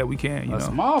glad that we can. A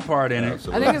small part in it.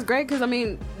 I think it's great because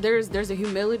there's a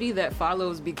humility that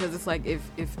follows because it's like if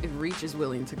Reach is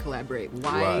willing to collaborate,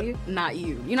 why not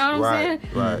you? You know what I'm saying?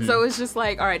 Right. So it's just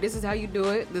like, all right, this is how you do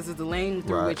it. This is the lane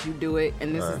through which you do it,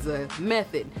 and this is the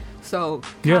method. So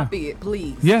copy it,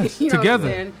 please. Yes,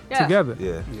 together. Together.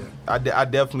 Yeah. I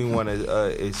definitely want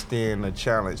to extend a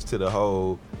challenge to the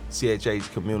whole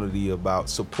CHH community about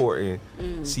supporting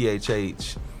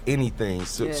CHH anything,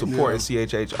 supporting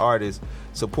CHH artists,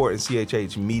 supporting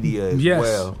CHH media as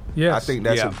well. Yes. I think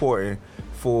that's important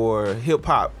for hip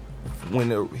hop. When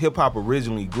the hip hop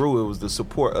originally grew, it was the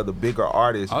support of the bigger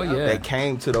artists that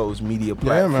came to those media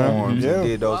platforms and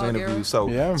did those interviews.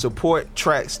 So support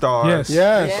track stars.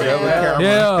 Make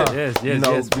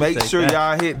sure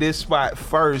y'all hit this spot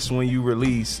first when you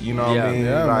release. You know what I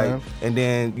mean? And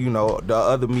then the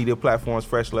other media platforms,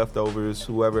 Fresh Leftovers,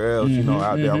 whoever else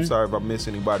out there. I'm sorry if I miss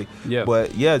anybody.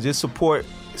 But just support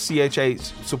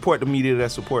CHH, support the media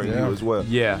that's supporting you as well.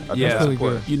 That's really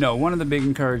good. One of the big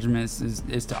encouragements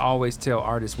is to always tell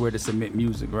artists where to submit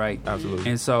music, right?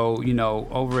 Absolutely. And so,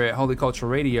 over at Holy Culture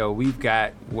Radio, we've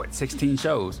got 16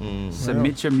 shows.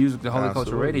 Submit your music to Holy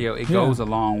Culture Radio. It goes a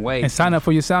long way. And sign up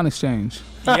for your sound exchange.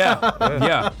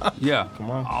 Yeah. Come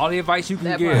on. All the advice you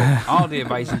can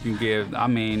give. I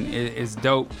mean, it's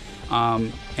dope.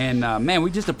 Man, we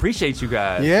just appreciate you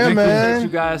guys. Yeah, we man. appreciate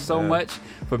you guys so much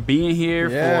for being here,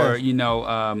 for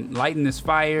lighting this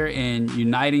fire and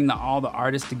uniting all the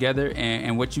artists together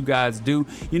and what you guys do.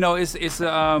 It's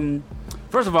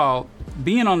first of all,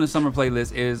 being on the summer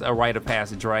playlist is a rite of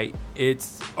passage, right?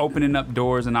 It's opening up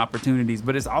doors and opportunities,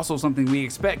 but it's also something we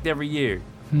expect every year.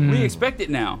 We expect it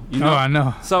now. You know? Oh, I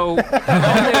know. So, we expect it.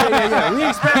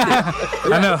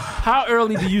 I know. How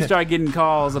early do you start getting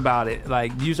calls about it?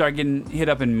 Like, do you start getting hit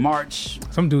up in March?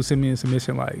 Some dudes send me a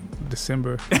submission like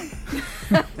December. Just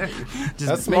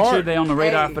that's make smart. Sure they're on the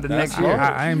radar for the next year.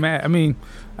 I ain't mad. I mean,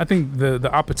 I think the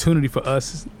opportunity for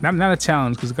us, not a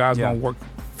challenge because God's going to work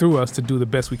through us to do the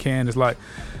best we can. Is like,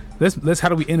 let's how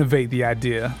do we innovate the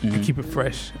idea and keep it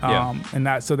fresh, and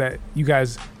not so that you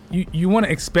guys. You want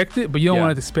to expect it, but you don't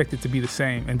want to expect it to be the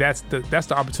same, and that's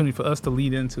the opportunity for us to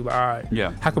lead into. All right,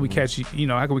 how can we catch you?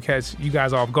 How can we catch you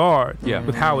guys off guard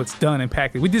with how it's done and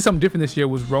packaged? We did something different this year.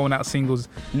 Was rolling out singles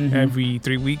every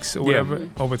 3 weeks or whatever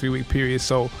over a 3 week period.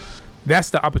 So that's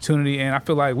the opportunity, and I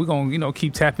feel like we're gonna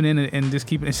keep tapping in and just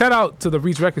keep. And shout out to the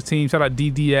Reach Records team. Shout out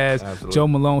D Diaz, Joe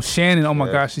Malone, Shannon. Oh my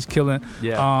gosh, she's killing.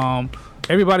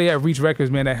 Everybody at Reach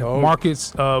Records, man, that markets,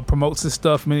 promotes this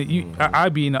stuff. I mean, I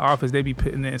be in the office, they be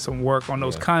putting in some work on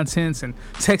those contents and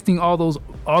texting all those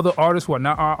other artists who are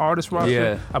not our artist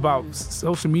roster about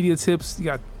social media tips. You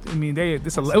got, I mean, it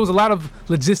was a lot of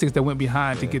logistics that went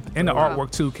behind to get in the artwork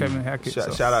too. Kevin Hackett.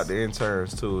 Shout out the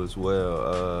interns too as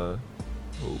well.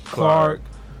 Clark,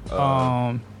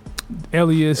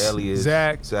 Elias,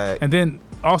 Zach, and then.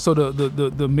 Also,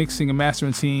 the mixing and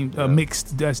mastering team,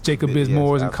 mixed. That's Jacob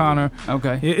Bismores and Connor.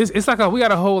 Okay, it's like we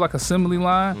got a whole assembly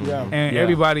line, and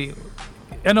everybody.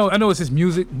 I know it's just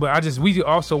music, but we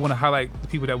also want to highlight the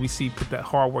people that we see put that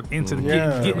hard work into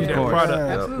getting you that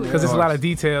product because there's a lot of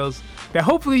details that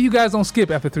hopefully you guys don't skip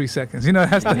after 3 seconds.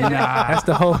 That's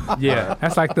the whole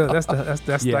that's like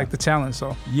the challenge.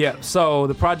 So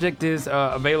the project is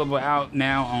available out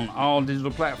now on all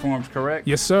digital platforms, correct?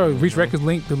 Yes, sir. Reach Records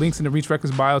link. The link's in the Reach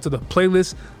Records bio to the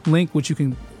playlist link, which you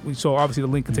can. So obviously the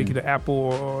link can take you to Apple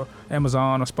or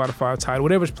Amazon or Spotify or Tidal,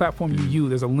 whatever platform you use.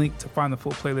 There's a link to find the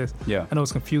full playlist. I know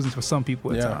it's confusing for some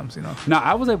people at times. No,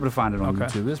 I was able to find it on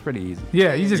YouTube. It's pretty easy.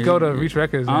 Yeah, you just go to Reach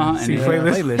Records and see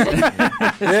playlist.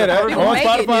 That's on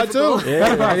Spotify too.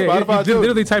 Spotify too.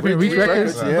 Literally type in Reach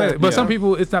Records. But some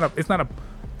people, it's not a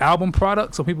album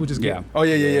product, so people just get. Oh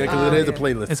yeah, because it is a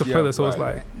playlist. It's a playlist, so it's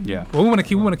like Well, we want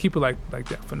to keep it like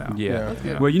that for now.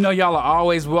 Well, y'all are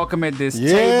always welcome at this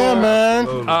table. Man.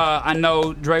 I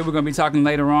know Dre. We're gonna be talking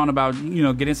later on about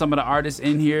getting some of the artists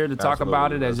in here to talk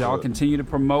about it as y'all continue to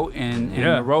promote and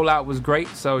the rollout was great.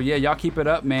 So y'all keep it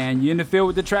up, man. You in the field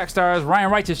with the track stars,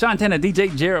 Ryan Righteous, Shantana,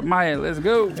 DJ Jeremiah. Let's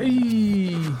go.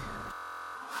 Hey.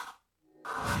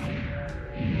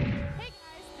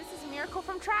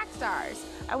 Trackstars.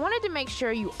 I wanted to make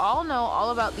sure you all know all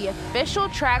about the official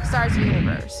Trackstars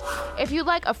universe. If you'd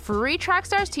like a free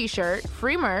Trackstars t-shirt,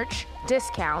 free merch,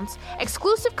 discounts,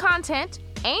 exclusive content,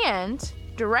 and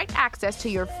direct access to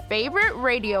your favorite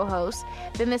radio hosts,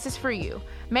 then this is for you.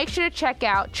 Make sure to check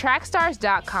out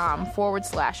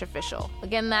trackstars.com/official.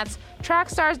 Again, that's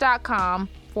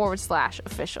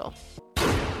trackstars.com/official.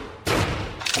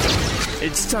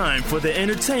 It's time for the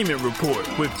Entertainment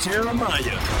Report with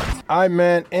Jeremiah. All right,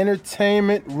 man.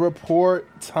 Entertainment Report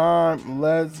time.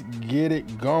 Let's get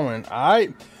it going. All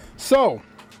right. So,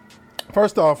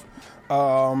 first off,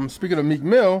 speaking of Meek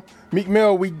Mill, we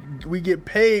get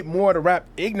paid more to rap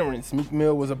ignorance. Meek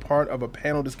Mill was a part of a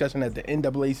panel discussion at the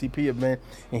NAACP event,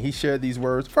 and he shared these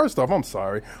words. First off, I'm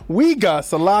sorry. We got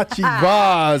Solachi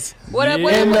Vaz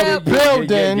in the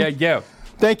building. Yeah.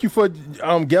 Thank you for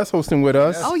guest hosting with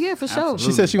us. Oh, yeah, for sure. Absolutely.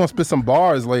 She said she's going to spit some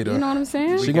bars later. You know what I'm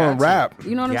saying? She's going to rap.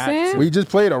 You know what I'm saying? We just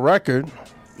played a record.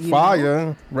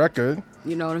 Fire record.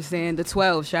 You know what I'm saying? The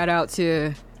 12. Shout out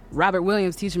to Robert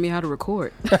Williams teaching me how to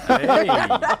record. Hey,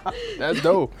 that's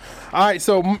dope. All right,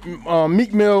 so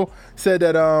Meek Mill said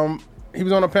that he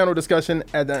was on a panel discussion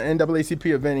at the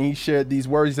NAACP event, and he shared these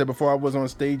words. He said, before I was on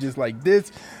stages like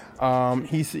this,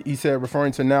 he said,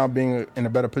 referring to now being in a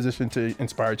better position to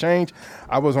inspire change,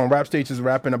 I was on rap stages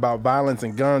rapping about violence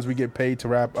and guns. We get paid to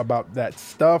rap about that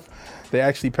stuff. They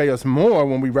actually pay us more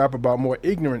when we rap about more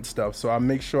ignorant stuff. So I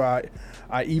make sure I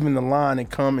even the line and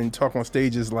come and talk on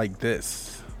stages like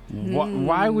this.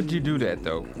 Why would you do that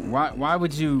though? Why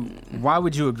would you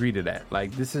agree to that?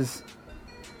 Like this is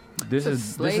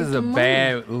a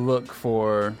bad look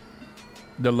for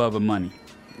the love of money.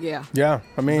 Yeah.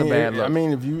 I mean,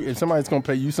 if somebody's gonna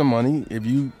pay you some money, if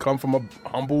you come from a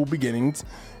humble beginnings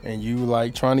and you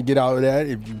like trying to get out of that,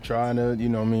 if you trying to,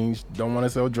 don't want to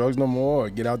sell drugs no more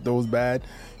or get out those bad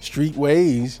street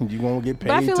ways, you're gonna get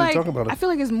paid to talk about it. I feel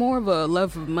like it's more of a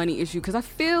love of money issue because I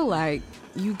feel like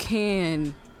you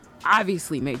can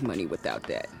obviously make money without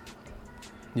that.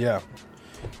 Yeah.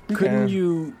 Couldn't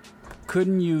you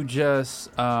just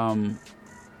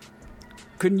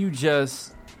couldn't you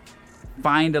just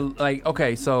find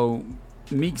okay, so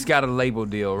Meek's got a label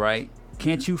deal, right?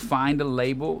 Can't you find a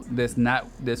label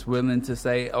that's willing to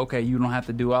say, okay, you don't have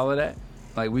to do all of that?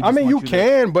 Like you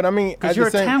can, but I mean, because you're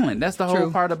a talent. That's the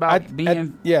whole part about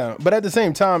being. But at the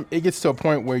same time, it gets to a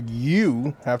point where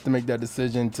you have to make that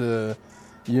decision to,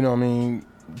 you know what I mean,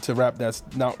 to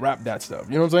not rap that stuff.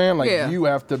 You know what I'm saying? Like you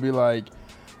have to be like,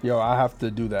 yo, I have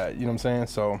to do that. You know what I'm saying?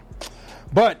 So,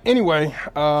 but anyway,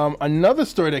 another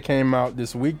story that came out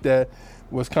this week that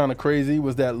was kind of crazy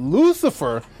was that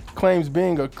Lucifer claims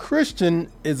being a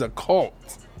Christian is a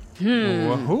cult.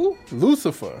 Who?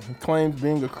 Lucifer claims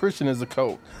being a Christian is a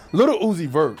cult. Little Uzi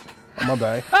Vert. My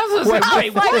bad. I was like,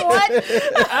 wait, what?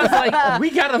 I was like, we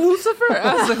got a Lucifer?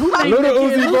 I was like, who named Little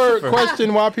Uzi Vert Lucifer?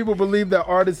 questioned why people believe that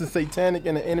artist is satanic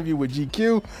in an interview with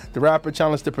GQ. The rapper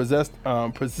challenged the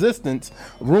persistence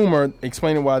rumor,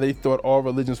 explaining why they thought all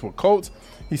religions were cults.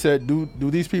 He said, do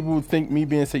these people think me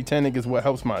being satanic is what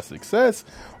helps my success?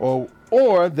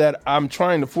 Or that I'm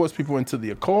trying to force people into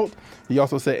the occult? He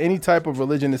also said any type of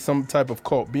religion is some type of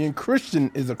cult. Being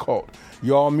Christian is a cult.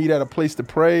 You all meet at a place to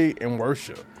pray and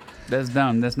worship. That's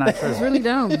dumb. That's not true. It's really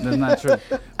dumb. That's not true.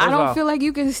 I don't feel like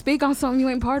you can speak on something you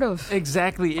ain't part of.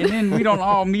 Exactly. And then we don't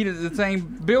all meet at the same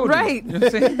building. Right. You know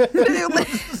what I'm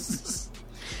saying?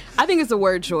 I think it's a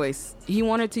word choice. He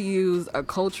wanted to use a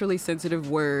culturally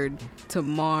sensitive word to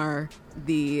mar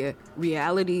the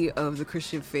reality of the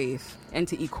Christian faith and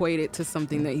to equate it to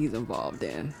something that he's involved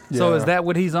in. Yeah. So is that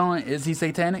what he's on? Is he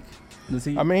satanic?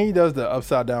 I mean, he does the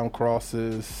upside down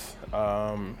crosses.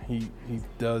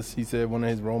 He said one of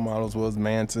his role models was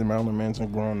Marilyn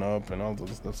Manson growing up and all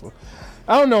this stuff. So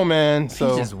I don't know, man. So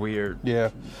he's just weird. Yeah.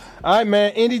 All right,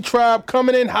 man. Indie Tribe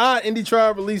coming in hot. Indie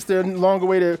Tribe released their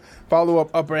longer-awaited follow-up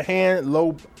Upper Hand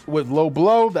with Low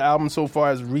Blow. The album so far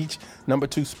has reached number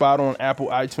 2 spot on Apple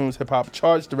iTunes hip-hop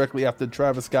charts directly after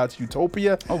Travis Scott's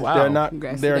Utopia. Oh, wow.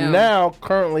 They're now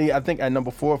currently, I think, at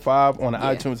number 4 or 5 on the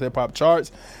iTunes hip-hop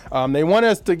charts. They want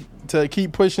us to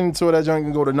keep pushing so that joint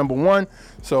can go to number 1.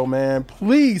 So, man,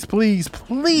 please.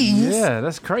 Yeah,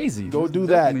 that's crazy. Go do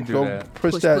that.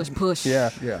 Push that. Push.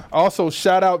 Yeah. Also,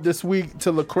 shout out this week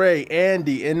to Lecrae,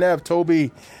 Andy, NF,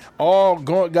 Toby, all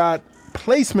got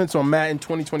placements on Madden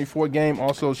 2024 game.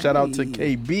 Also, shout out to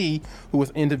KB, who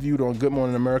was interviewed on Good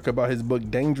Morning America about his book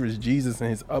Dangerous Jesus and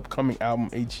his upcoming album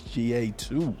HGA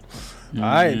 2. All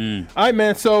right,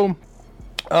 man. So,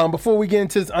 before we get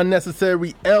into this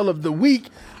unnecessary L of the week,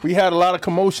 we had a lot of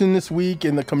commotion this week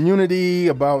in the community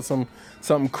about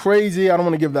something crazy. I don't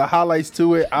want to give the highlights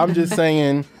to it. I'm just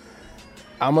saying,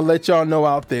 I'm going to let y'all know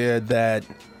out there that,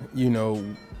 you know,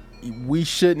 we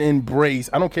shouldn't embrace.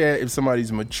 I don't care if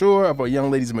somebody's mature, if a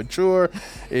young lady's mature,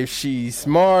 if she's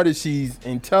smart, if she's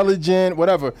intelligent,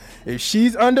 whatever. If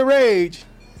she's underage,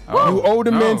 you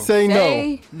older men say no.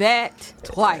 Say that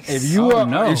twice. If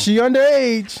she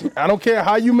underage, I don't care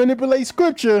how you manipulate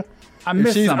scripture.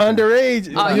 If she's underage,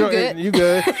 you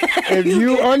good. If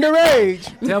you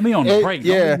underage, tell me on the break.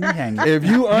 Yeah. If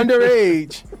you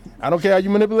underage, I don't care how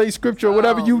you manipulate scripture or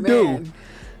whatever you do.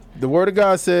 The word of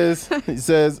God says, it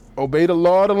says, obey the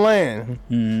law of the land.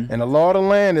 Mm-hmm. And the law of the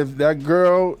land, if that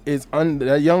girl is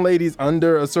that young lady's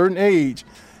under a certain age,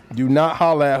 do not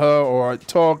holler at her or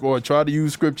talk or try to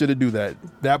use scripture to do that.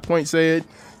 That point said,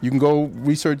 you can go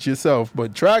research yourself.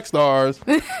 But Track Stars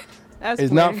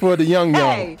is not for the young.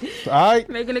 Hey, all right?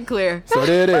 Making it clear. So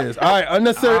there it is. All right,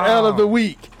 unnecessary L of the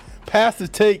week. Pastor's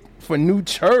take for new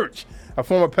church. A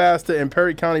former pastor in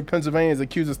Perry County, Pennsylvania, is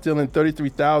accused of stealing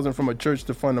 $33,000 from a church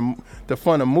to fund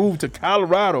a move to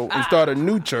Colorado and start a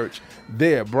new church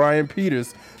there. Brian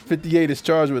Peters, 58, is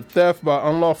charged with theft by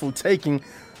unlawful taking,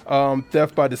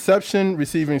 theft by deception,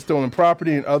 receiving stolen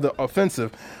property, and other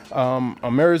offensive.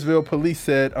 Marysville police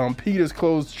said Peters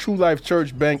closed True Life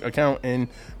Church bank account in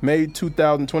May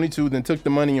 2022, then took the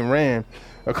money and ran.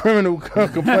 A criminal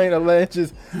complaint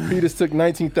alleges Peters took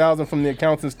 $19,000 from the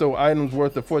accounts and stole items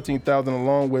worth of $14,000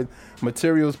 along with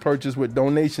materials purchased with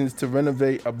donations to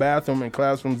renovate a bathroom and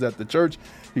classrooms at the church.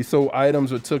 He sold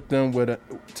items or took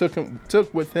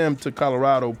with him to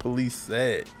Colorado, police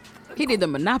said. He did the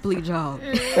Monopoly job.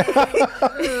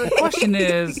 The question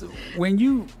is, when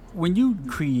you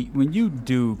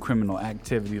do criminal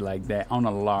activity like that on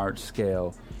a large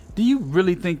scale, do you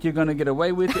really think you're going to get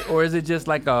away with it, or is it just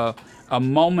like a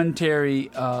momentary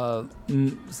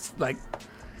like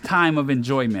time of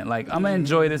enjoyment? Like, I'm gonna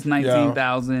enjoy this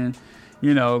 $19,000.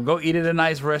 You know, go eat at a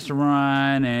nice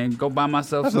restaurant and go buy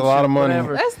myself that's some a lot of money.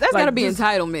 Whatever. That's like, gotta be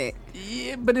entitlement.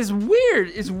 Yeah, but it's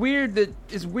weird. It's weird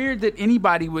that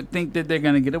anybody would think that they're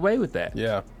gonna get away with that.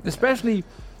 Yeah. Especially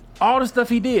all the stuff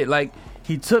he did. Like,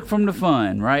 he took from the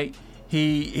fund, right?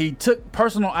 He took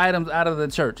personal items out of the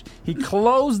church. He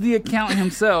closed the account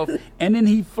himself, and then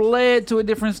he fled to a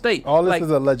different state. All this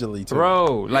is allegedly, too.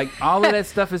 Bro, like, all of that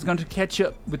stuff is going to catch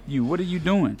up with you. What are you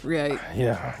doing? Right.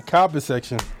 Yeah. Copper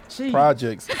section.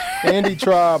 Projects. Andy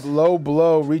Tribe, Low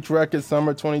Blow, Reach Records,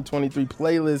 Summer 2023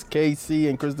 playlist. KC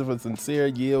and Christopher Sincere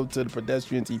yield to the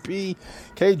Pedestrians EP.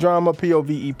 K-Drama,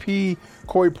 POV EP.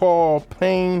 Corey Paul,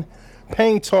 Pain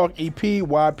Talk EP,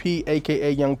 YP,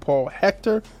 a.k.a. Young Paul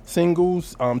Hector,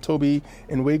 singles, Toby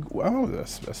and Wig. Oh,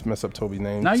 let's mess up Toby's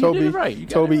name. No, Toby, you did it right. You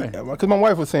got Toby, it right. Because my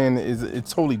wife was saying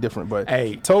it's totally different, but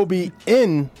hey, Toby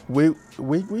in Wig.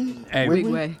 Hey,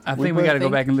 Wigway. I think we got to go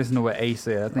back and listen to what A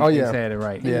said. I think he said it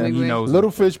right. Yeah, he knows.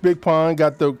 Little Fish, Big Pond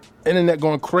got the internet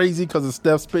going crazy because of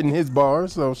Steph spitting his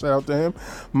bars. So shout out to him.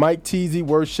 Mike Teasy,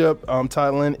 Worship,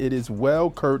 Thailand. It is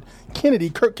well. Kurt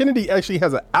Kennedy actually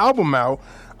has an album out.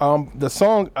 The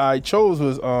song I chose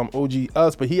was OG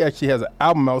Us, but he actually has an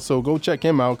album out, so go check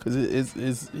him out because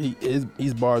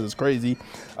his bars is crazy.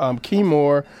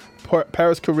 Keymore,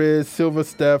 Paris Carriz, Silver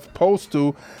Steph,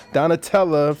 Postal,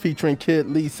 Donatella featuring Kid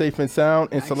Lee, Safe and Sound,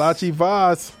 and Solachi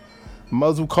Vaz,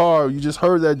 Muzzle Car. You just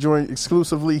heard that joint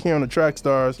exclusively here on the Track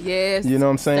Stars. Yes. You know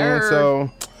what I'm saying? Sir.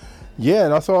 So, yeah,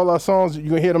 that's all our songs. You're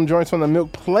going to hear them joints on the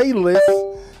Milk playlist.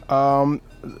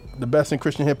 The best in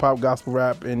Christian hip-hop, gospel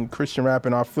rap, and Christian rap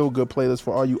in our feel-good playlist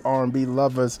for all you R&B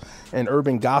lovers and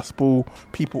urban gospel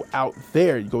people out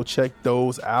there. You go check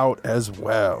those out as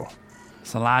well.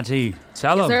 Solachi,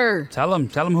 tell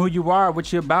them who you are,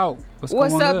 what you about.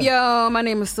 What's up, y'all? My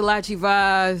name is Solachi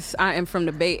Vaz. I am from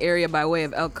the Bay Area by way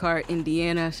of Elkhart,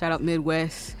 Indiana. Shout out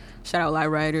Midwest. Shout out Light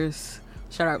Riders.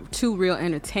 Shout out Two Real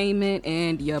Entertainment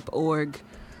and Yup.org.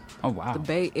 Oh, wow. The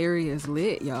Bay Area is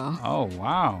lit, y'all. Oh,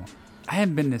 wow. I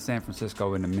haven't been to San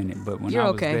Francisco in a minute, but when You're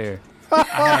I was okay. there,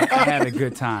 I had a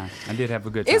good time. I did have a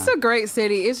good time. It's a great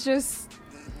city. It's just,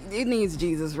 it needs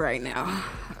Jesus right now.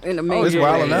 In a major it's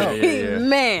wilding out. Yeah.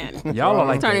 Man. Y'all are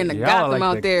like turning to Gotham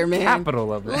out there, man.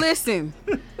 Capital of it. Listen.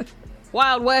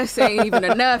 Wild West ain't even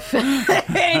enough.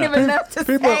 It ain't even enough to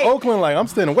People say. in Oakland like, I'm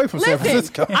staying away from San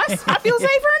Francisco. I feel safer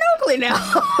in Oakland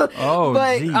now.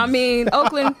 But, geez. I mean,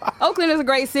 Oakland is a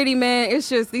great city, man. It's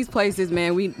just these places,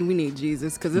 man, we need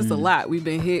Jesus because it's a lot. We've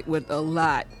been hit with a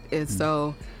lot. And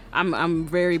so I'm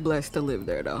very blessed to live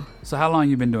there, though. So how long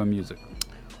you been doing music?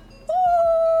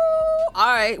 All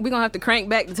right, we're going to have to crank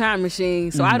back the time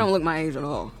machine so I don't look my age at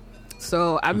all.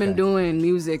 So I've been doing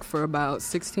music for about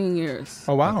 16 years.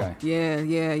 Oh, wow. Okay.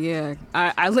 Yeah.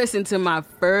 I listened to my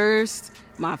first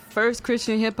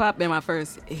Christian hip-hop and my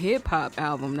first hip-hop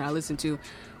album that I listened to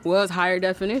was Higher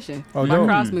Definition by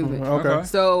Cross Movement. Okay.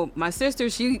 So my sister,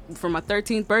 for my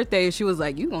 13th birthday, she was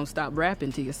like, you going to stop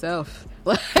rapping to yourself.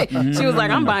 She was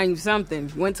like, I'm buying you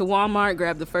something. Went to Walmart,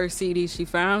 grabbed the first CD she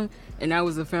found, and that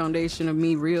was the foundation of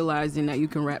me realizing that you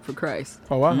can rap for Christ.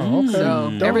 Oh, wow. Okay.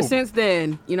 So Dope. ever since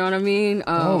then, you know what I mean?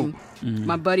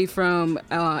 My buddy from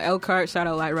Elkhart, shout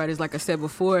out Light Riders, like I said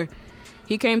before,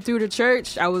 he came through the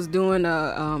church. I was doing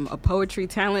a poetry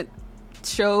talent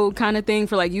show kind of thing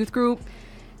for like youth group.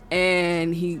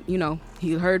 And he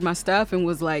heard my stuff and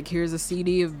was like, here's a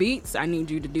CD of beats. I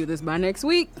need you to do this by next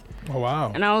week. Oh,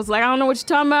 wow. And I was like, I don't know what you're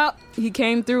talking about. He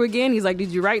came through again. He's like, did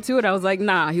you write to it? I was like,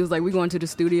 nah. He was like, we're going to the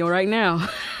studio right now.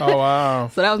 Oh, wow.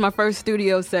 So that was my first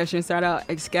studio session. Shout out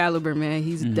Excalibur, man.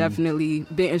 He's definitely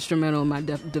been instrumental in my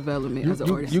development as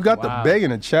an artist. You got the bag in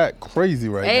the chat crazy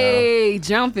right now. Hey,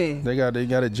 jumping. They got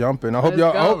it jumping. I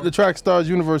hope the Track Stars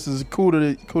universe is cool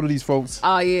to these folks.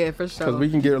 Oh, yeah, for sure. Because we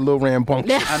can get a little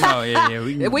rambunctious. I know,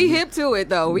 yeah. We hip to it,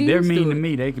 though. They're mean to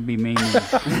me. They can be mean to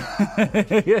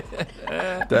me.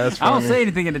 That's funny. I don't say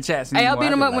anything in the chat. Hey, I'll beat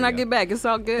them up when I get back. It's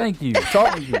all good. Thank you.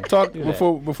 Talk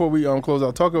before we close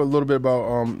out. Talk a little bit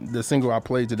about the single I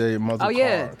played today, Muzzle Car.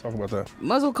 Yeah. Talk about that.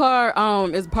 Muzzle Car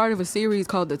is part of a series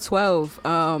called The 12.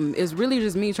 It's really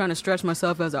just me trying to stretch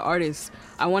myself as an artist.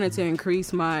 I wanted to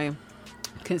increase my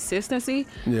consistency.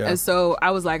 Yeah. And so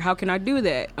I was like, how can I do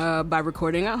that? By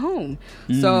recording at home.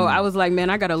 So I was like,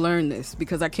 man, I got to learn this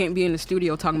because I can't be in the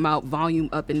studio talking about volume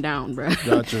up and down, bro.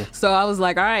 Gotcha. So I was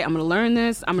like, all right, I'm going to learn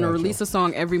this. I'm going to release a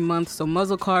song every month. So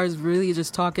Muzzle Car is really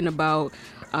just talking about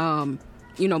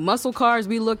muscle cars,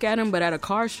 we look at them, but at a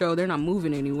car show, they're not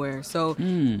moving anywhere. So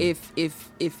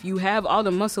if you have all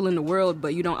the muscle in the world,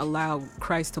 but you don't allow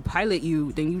Christ to pilot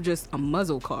you, then you just a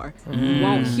muzzle car. We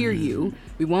won't hear you,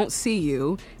 we won't see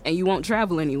you, and you won't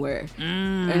travel anywhere.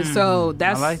 And so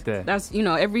that's I like that. That's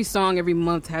every song every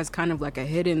month has kind of like a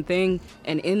hidden thing,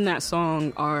 and in that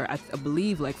song are I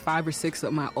believe like 5 or 6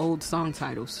 of my old song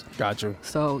titles. Gotcha.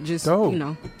 So just dope.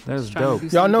 That's trying to dope. do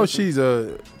Y'all know something she's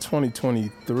a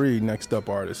 2023 next up stand-up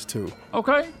artist too.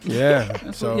 Okay.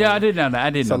 Yeah. So yeah, I did know that. I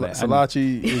did know that.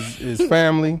 Solachi is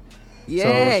family.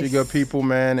 Yes. So she good people,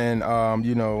 man, and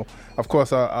you know, of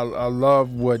course, I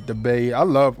love what the Bay. I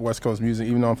love West Coast music,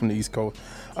 even though I'm from the East Coast.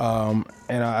 And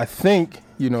I think,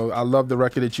 you know, I love the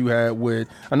record that you had with.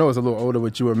 I know it's a little older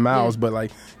with you and Miles, but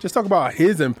like, just talk about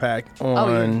his impact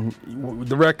on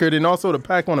the record and also the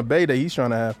pack on the Bay that he's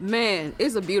trying to have. Man,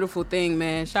 it's a beautiful thing,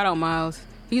 man. Shout out Miles.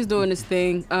 He's doing this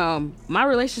thing. My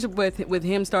relationship with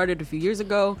him started a few years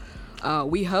ago.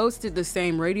 We hosted the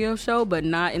same radio show, but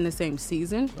not in the same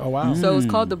season. Oh, wow. So it's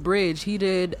called The Bridge. He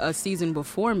did a season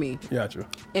before me. Gotcha.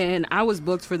 And I was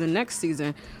booked for the next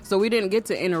season. So we didn't get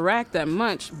to interact that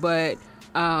much, but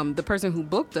the person who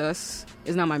booked us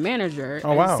is now my manager.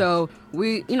 Oh, wow. And so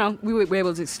we were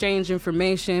able to exchange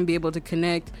information, be able to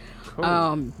connect.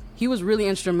 Cool. He was really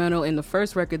instrumental in the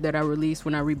first record that I released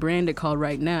when I rebranded called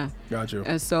Right Now. Gotcha.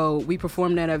 And so we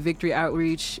performed that at Victory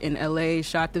Outreach in LA,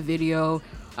 shot the video.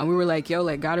 And we were like, yo,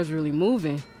 like, God is really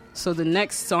moving. So the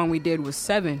next song we did was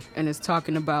 7, and it's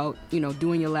talking about, you know,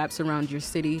 doing your laps around your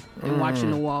city and watching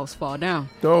the walls fall down.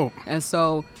 Dope. And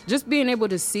so just being able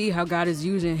to see how God is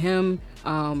using him,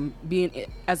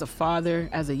 being as a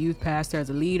father, as a youth pastor, as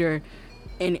a leader,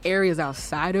 in areas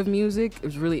outside of music,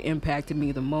 it's really impacted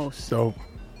me the most. Dope.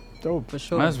 For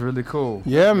sure. That's really cool.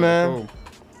 Yeah, man. Cool.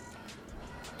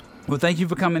 Well, thank you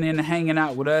for coming in and hanging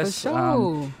out with us. For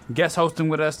sure. Guest hosting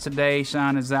with us today,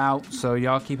 Sean is out, so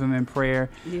y'all keep him in prayer.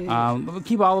 Yeah.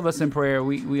 Keep all of us in prayer.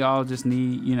 We all just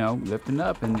need, you know, lifting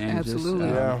up and Absolutely.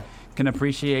 just can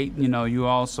appreciate, you know, you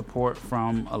all support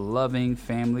from a loving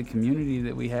family community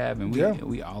that we have, and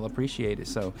we all appreciate it.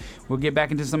 So we'll get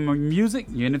back into some more music.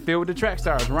 You're in the field with the track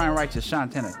stars, Ryan Righteous, Sean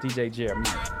Tennis, DJ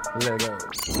Jeremiah. Let it go.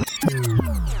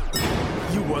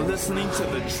 You are listening to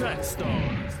the Track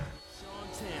Stars.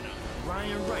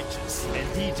 Ryan Righteous and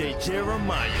DJ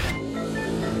Jeremiah.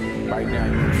 Right now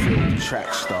you're in the field with the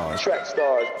Track Stars. Track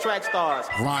Stars. Track Stars.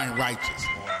 Ryan Righteous,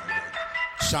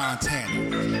 Sean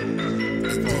Tanner, and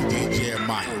DJ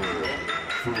Jeremiah.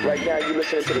 Right now you're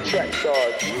listening to the Track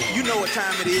Stars. You know what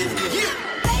time it is. Yeah.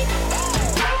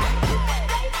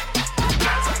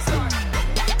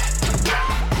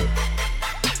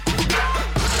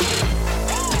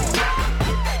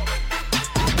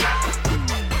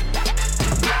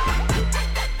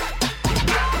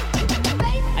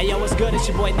 Good, it's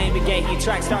your boy Name It Gay,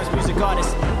 Track Stars music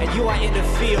artist, and you are in the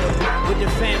field with the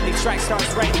family, Track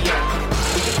Stars Radio.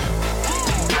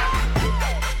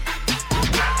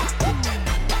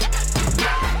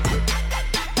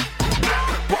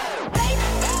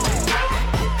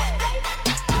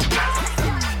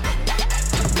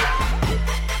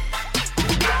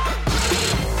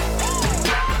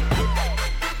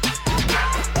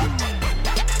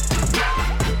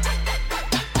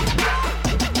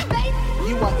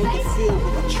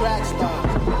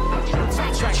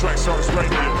 Track Stars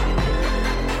Radio.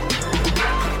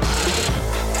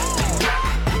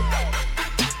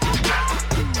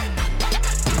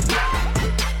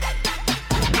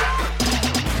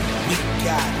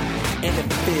 In the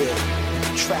field,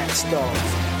 Track Stars.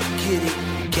 Get it,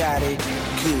 got it,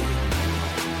 good.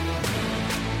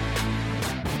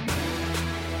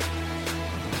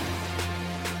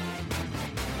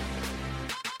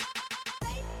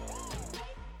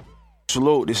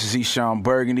 Salute, this is Eshawn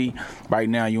Burgundy. Right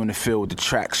now you're in the field with the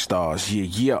Track Stars.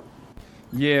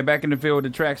 Yeah, back in the field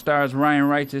with the Track Stars, Ryan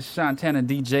Righteous, Shantana,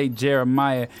 DJ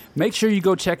Jeremiah. Make sure you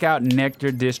go check out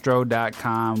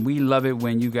NectarDistro.com. We love it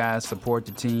when you guys support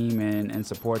the team and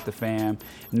support the fam.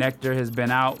 Nectar has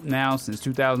been out now since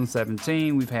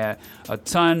 2017. We've had a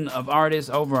ton of artists,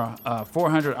 over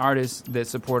 400 artists that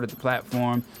supported the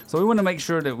platform. So we want to make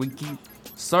sure that we keep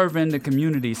serving the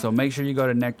community. So make sure you go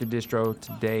to Nectar Distro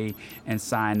today and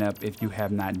sign up if you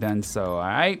have not done so. All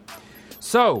right?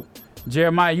 So,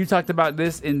 Jeremiah, you talked about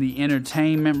this in the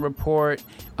entertainment report.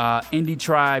 Indie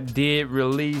Tribe did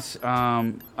release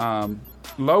Low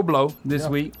Blow this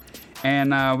week,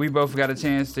 and we both got a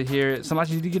chance to hear it.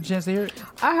 Solachi, did you get a chance to hear it?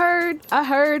 I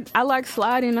heard. I like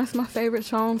Sliding. That's my favorite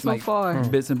song so far.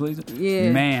 Bits and Pleasing? Yeah.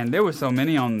 Man, there were so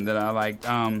many on them that I liked.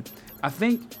 I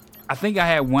think I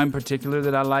had one particular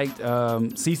that I liked,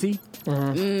 CC,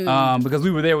 because we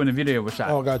were there when the video was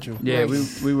shot. Oh, got you. Yeah,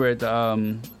 we were at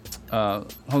the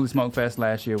Holy Smoke Fest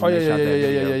last year. When Yeah.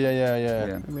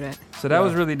 Remember that? So that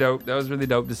was really dope. That was really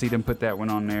dope to see them put that one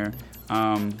on there.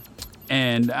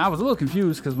 And I was a little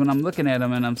confused because when I'm looking at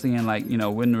them and I'm seeing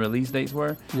when the release dates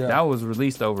were, that was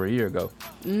released over a year ago.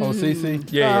 Oh, CC?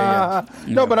 Yeah.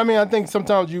 No, but I mean, I think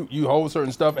sometimes you hold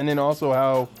certain stuff, and then also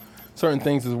how certain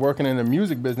things is working in the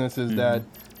music business is that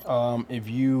if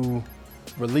you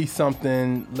release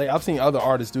something. I've seen other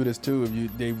artists do this too.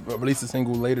 If they release a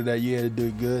single later that year, they do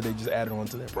it good. They just add it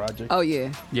onto their project. Oh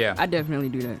yeah, yeah. I definitely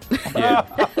do that. Yeah,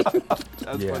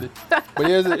 that's funny. But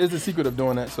yeah, it's a secret of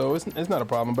doing that, so it's not a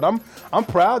problem. But I'm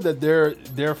proud that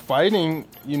they're fighting,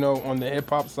 on the hip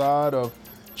hop side of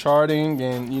charting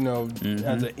and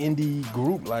as an indie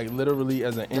group, like literally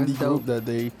as an indie group that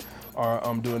they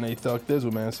are doing a Thug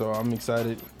Thizzle, man. So I'm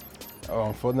excited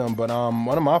for them. But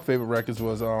one of my favorite records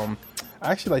was I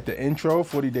actually like the intro.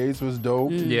 40 Days was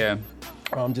dope. Yeah.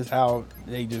 Just how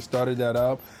they just started that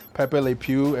up. Pepe Le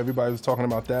Pew, everybody was talking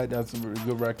about that. That's a really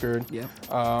good record. Yeah.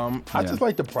 I just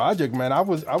like the project, man. I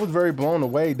was very blown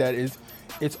away that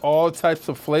it's all types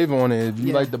of flavor on it. If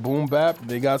you like the boom bap,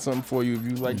 they got something for you. If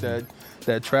you like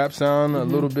that trap sound a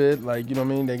little bit, like, you know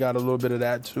what I mean? They got a little bit of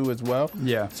that too as well.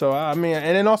 Yeah. So I mean,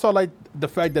 and then also like the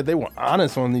fact that they were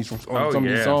honest on some of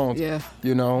these songs. Yeah.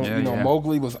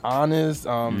 Mowgli was honest.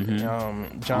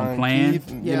 John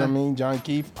Keith, you know what I mean? John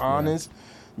Keith, honest.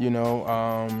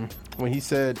 When he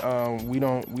said we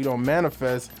don't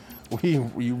manifest, we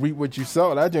reap what you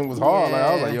sow. That thing was hard. Like,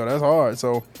 I was like, yo, that's hard.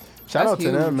 So shout out to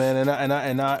them, man.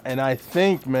 And I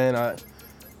think, man,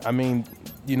 I mean,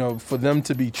 for them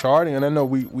to be charting, and I know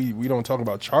we don't talk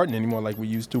about charting anymore like we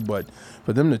used to, but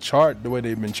for them to chart the way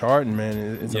they've been charting, man,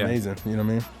 it's amazing. You know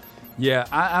what I mean? Yeah,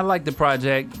 I like the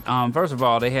project. First of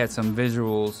all, they had some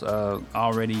visuals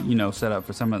already, set up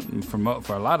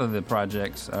for a lot of the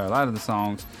projects, a lot of the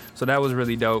songs. So that was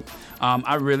really dope.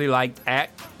 I really liked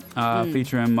Act.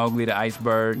 Featuring Mowgli the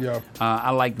Iceberg. Yeah.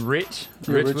 I liked Rich.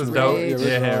 Rich was dope.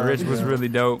 Rich was really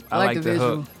dope. I liked the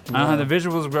hook. The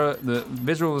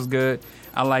visual was good.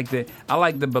 I liked it. I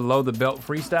liked the below the belt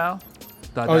freestyle.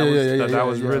 Thought that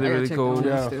was really, really cool.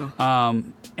 Yeah.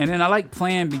 And then I like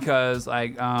playing because,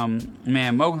 like,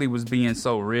 man, Mowgli was being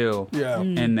so real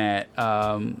in that.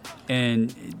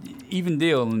 And even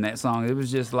Deal in that song, it was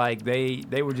just like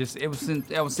they were just, I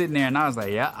was sitting there and I was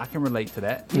like, yeah, I can relate to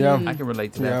that. Yeah. I can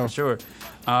relate to that for sure.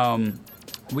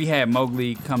 We had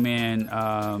Mowgli come in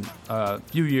a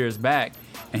few years back,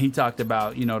 and he talked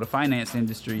about the finance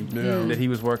industry that he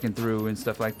was working through and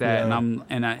stuff like that.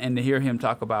 And to hear him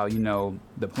talk about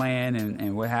the plan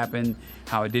and what happened,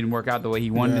 how it didn't work out the way he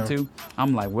wanted it to,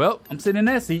 I'm like, well, I'm sitting in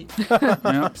that seat.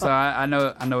 So I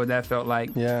know what that felt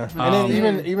like. Yeah, and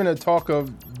then even a talk of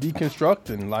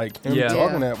deconstructing, like him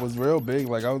talking that was real big.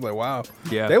 Like I was like, wow,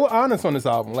 they were honest on this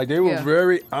album. Like they were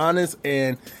very honest,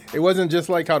 and it wasn't just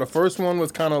like how the first one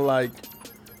was kind of like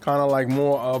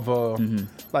more of a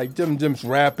like Jim's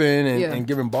rapping and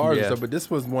giving bars and stuff, but this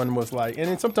one was like, and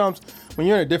then sometimes when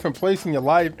you're in a different place in your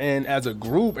life and as a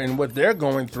group and what they're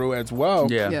going through as well,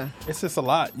 it's just a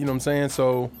lot, you know what I'm saying?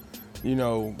 So,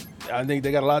 I think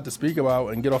they got a lot to speak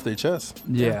about and get off their chest.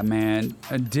 Yeah, man.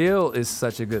 Dill is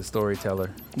such a good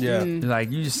storyteller. Yeah.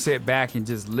 Like, you just sit back and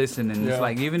just listen, and it's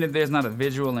like, even if there's not a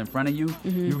visual in front of you,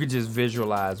 you can just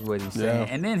visualize what he's saying.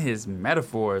 And then his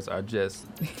metaphors are just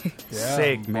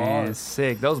sick, man. Bars.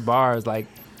 Sick. Those bars, like,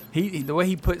 the way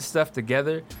he puts stuff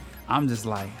together, I'm just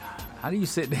like, how do you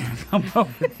sit there and come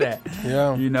up with that?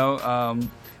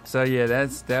 So yeah,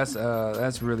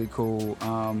 that's really cool.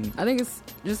 I think it's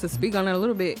just to speak on that a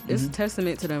little bit. It's a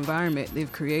testament to the environment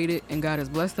they've created and God has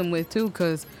blessed them with too.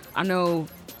 Because I know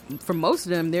for most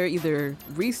of them, they're either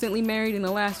recently married in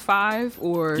the last 5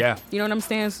 or you know what I'm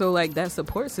saying. So like that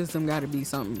support system got to be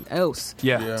something else.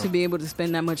 To be able to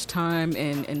spend that much time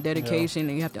and dedication,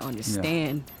 and you have to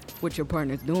understand what your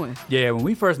partner's doing. Yeah, when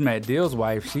we first met Dill's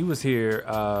wife, she was here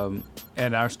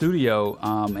at our studio,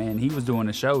 and he was doing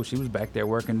a show. She was back there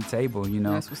working the table,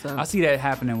 That's what's up. I see that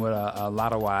happening with a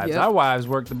lot of wives. Our wives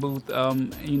work the booth,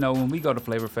 when we go to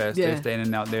Flavor Fest, they're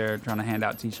standing out there trying to hand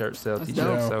out T-shirts, sell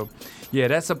T-shirts. So, yeah,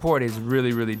 that support is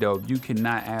really, really dope. You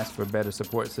cannot ask for a better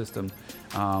support system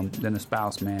than a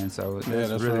spouse, man. So it's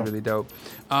really, really dope.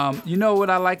 You know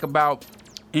what I like about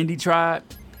Indie Tribe?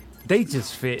 They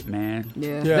just fit, man.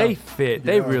 They fit.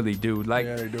 They really do. Like,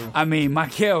 they do. I mean,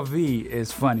 Michael V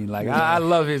is funny. Like, I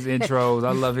love his intros.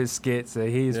 I love his skits.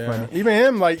 He's funny. Even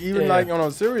him, like on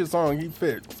a serious song, he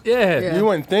fit. You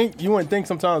wouldn't think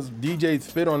sometimes DJs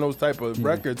fit on those type of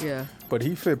records. But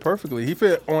he fit perfectly. He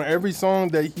fit on every song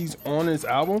that he's on his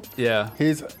album.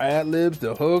 His ad libs,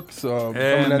 the hooks, coming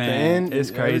at the end.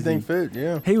 It's crazy. Everything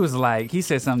fit. He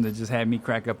said something that just had me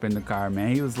crack up in the car,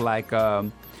 man. He was like,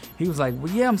 well,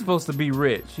 yeah, I'm supposed to be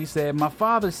rich. He said, my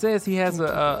father says he has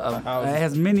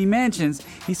has many mansions.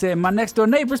 He said, my next door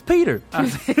neighbor's Peter. I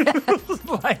was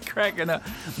like cracking up.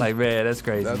 Like, man, that's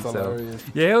crazy. That's hilarious.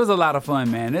 Yeah, it was a lot of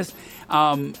fun, man. This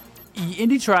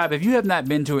Indie Tribe, if you have not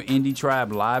been to an Indie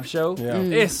Tribe live show,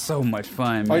 it's so much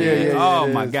fun, man. Oh,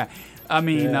 my God. I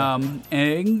mean, and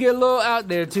it can get a little out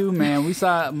there too, man. We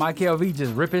saw Michael V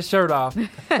just rip his shirt off.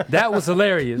 That was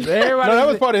hilarious. Everybody that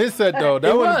was part of his set, though.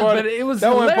 That wasn't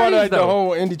part of like the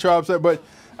whole Indie Tribe set. But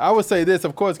I would say this: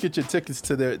 of course, get your tickets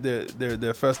to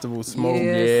their festival, Smoke.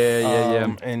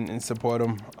 Yeah. And support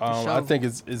them. I think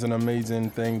it's an amazing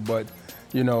thing. But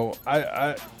you know,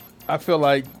 I feel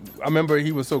like I remember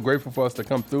he was so grateful for us to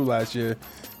come through last year.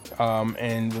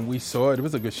 And when we saw it, it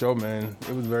was a good show, man.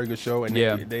 It was a very good show. And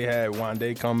they had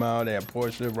Wande come out. They had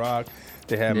Portia Rock.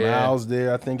 They had Miles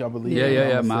there, I believe.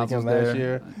 Yeah. Miles was last there.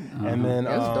 year. And then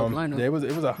it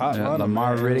was a hot lineup.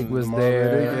 Lamar Riddick was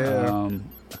there.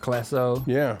 Classo.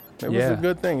 Yeah. It was a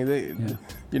good thing. You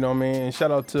know what I mean? And shout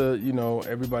out to,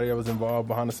 everybody that was involved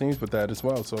behind the scenes with that as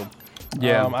well. So,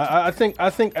 I think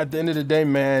at the end of the day,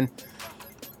 man,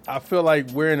 I feel like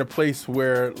we're in a place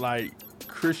where, like,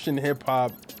 Christian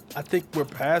hip-hop, I think we're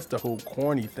past the whole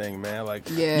corny thing, man. Like,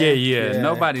 yeah.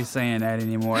 Nobody's saying that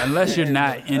anymore, unless you're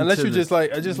not into. Unless you're just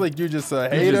like you're just a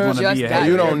hater.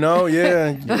 You don't know,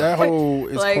 that whole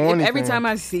is like corny. Every time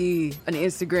I see an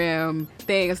Instagram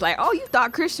thing, it's like, oh, you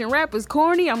thought Christian rap was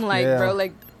corny? I'm like, bro,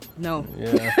 like, no.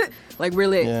 Yeah. Like,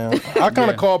 really? Yeah. I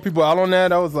kind of called people out on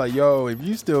that. I was like, yo, if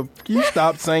you still, can you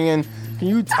stop saying? Can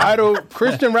you title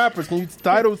Christian rappers? Can you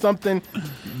title something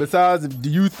besides? Do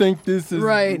you think this is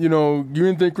right? You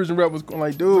didn't think Christian rap was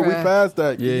like, dude, we passed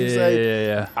that. Can you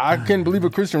say, I couldn't believe a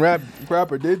Christian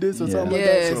rapper did this or something like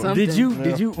that. So. Did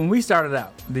you when we started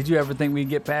out? Did you ever think we'd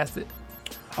get past it?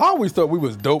 I always thought we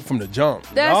was dope from the jump.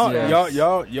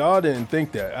 Y'all didn't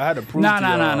think that. I had to prove.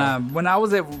 No. When I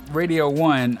was at Radio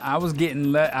 1, I was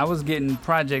getting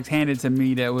projects handed to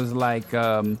me that was like.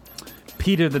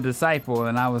 Peter the Disciple,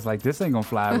 and I was like, this ain't gonna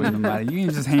fly with nobody. You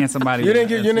can just hand somebody. You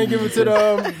didn't give it to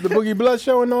the Boogie Blood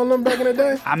show and all them back in the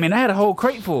day? I mean, I had a whole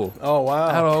crate full. Oh, wow.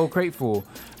 I had a whole crate full.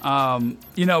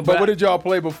 But what did y'all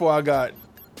play before I got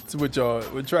with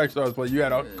Track Stars play? You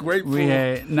had a crate full? We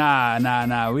had,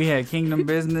 nah. We had Kingdom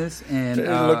Business and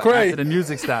after the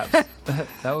music stops. That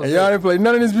was and y'all didn't play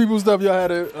none of these people's stuff. Y'all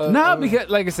had because,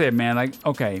 like I said, man, like,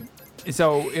 okay.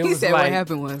 So it was said like what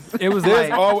happened was it was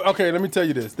like okay. Let me tell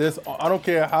you this. I don't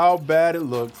care how bad it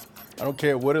looks. I don't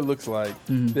care what it looks like.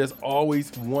 There's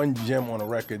always one gem on a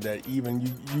record that even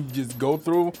you just go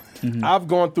through. I've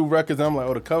gone through records. And I'm like,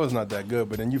 oh, the cover's not that good,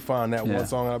 but then you find that one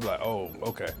song, and I'm like, oh,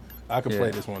 okay, I can play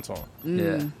this one song.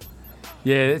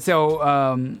 Yeah. So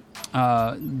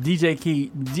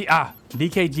DKG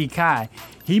Kai,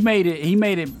 he made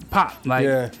it pop.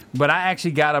 Like, but I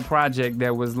actually got a project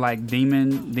that was like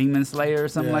Demon Slayer or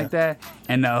something like that,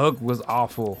 and the hook was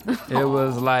awful. It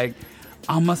was like,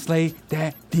 I'ma slay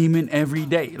that demon every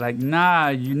day. Like, nah,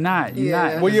 you're not.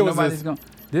 What year was this?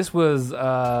 This was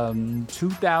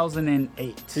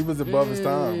 2008. He was above his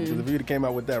time, because if he'd came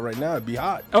out with that right now, it'd be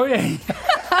hot. Oh yeah.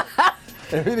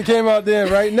 If he'd came out there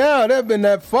right now, that'd been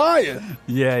that fire.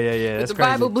 Yeah. With That's the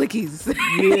crazy. Bible blickies.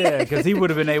 Yeah, because he would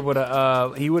have been able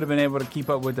to keep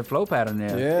up with the flow pattern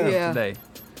there. Today.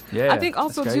 Yeah. I think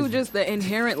also too, just the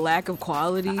inherent lack of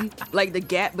quality, like the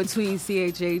gap between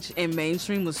CHH and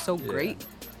mainstream was so great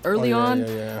early on.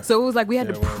 So it was like we had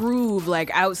to prove,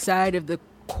 like, outside of the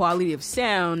quality of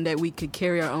sound, that we could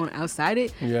carry our own outside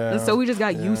it. And so we just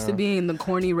got used to being the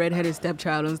corny redheaded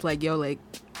stepchild, and it's like, yo, like,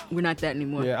 we're not that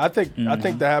anymore. I think what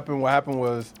happened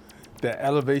was the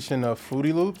elevation of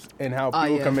Fruity Loops and how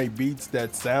people can make beats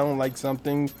that sound like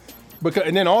something.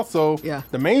 And then also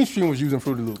the mainstream was using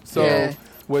Fruity Loops. So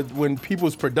when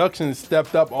people's production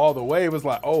stepped up all the way, it was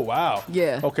like, oh wow.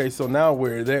 Okay, so now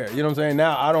we're there. You know what I'm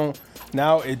saying?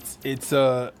 Now it's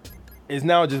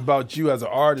now just about you as an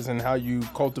artist and how you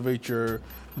cultivate your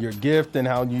gift and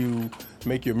how you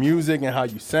make your music and how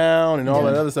you sound and all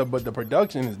that other stuff, but the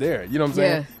production is there. You know what I'm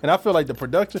saying? And I feel like the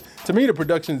production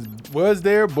was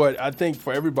there, but I think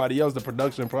for everybody else, the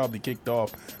production probably kicked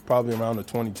off probably around the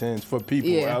 2010s for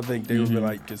people. I think they would be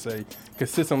like to say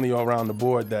consistently all around the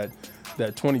board that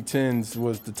 2010s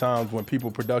was the times when people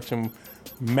production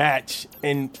match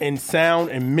and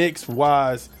sound and mix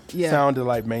wise sounded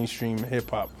like mainstream hip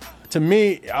hop. To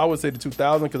me, I would say the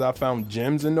 2000s because I found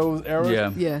gems in those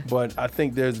eras. But I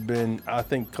think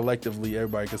collectively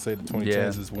everybody could say the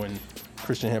 2010s is when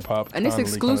Christian hip hop. And it's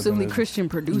exclusively Christian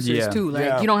producers too.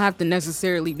 Like you don't have to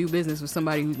necessarily do business with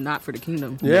somebody who's not for the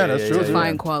kingdom. That's true. To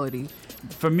find quality.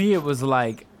 For me, it was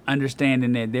like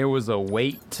understanding that there was a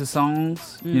weight to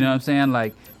songs. You know what I'm saying?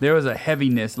 Like there was a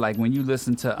heaviness. Like when you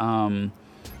listen to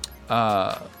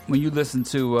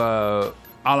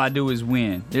all I do is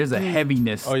win. There's a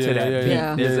heaviness to that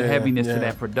beat. There's a heaviness to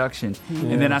that production.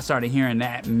 And then I started hearing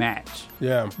that match.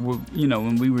 Yeah. You know,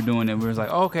 when we were doing it, we was like,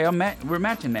 oh, okay, we're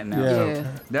matching that now. So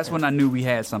that's when I knew we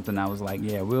had something. I was like,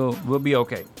 yeah, we'll be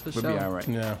okay. We'll be all right.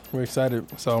 Yeah, we're excited.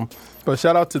 So, but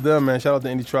shout out to them, man. Shout out to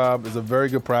Indie Tribe. It's a very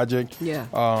good project. Yeah.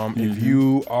 If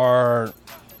you are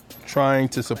trying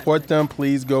to support them,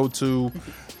 please go to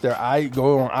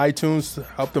go on iTunes,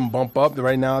 help them bump up.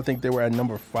 Right now, I think they were at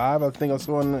number 5. I think I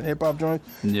saw in the hip hop joint.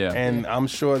 Yeah. And I'm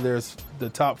sure there's the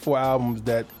top 4 albums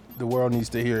that the world needs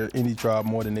to hear Indie Tribe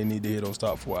more than they need to hear those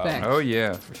top 4 albums. Oh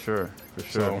yeah, for sure.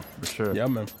 Yeah,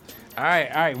 man. All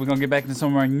right. We're gonna get back into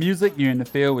some more music. You're in the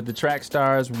field with the Track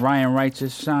Stars, Ryan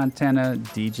Righteous, Shantana,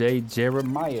 DJ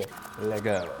Jeremiah. Let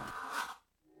go.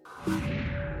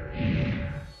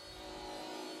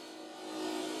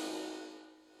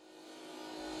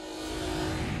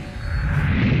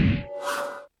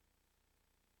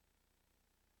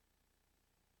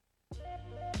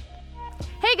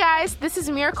 Hey guys, this is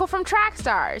Miracle from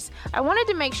Trackstars. I wanted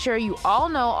to make sure you all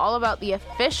know all about the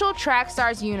official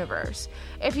Trackstars universe.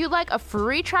 If you'd like a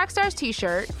free Trackstars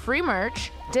t-shirt, free merch,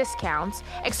 discounts,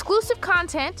 exclusive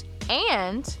content,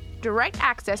 and direct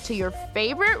access to your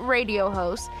favorite radio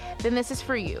hosts, then this is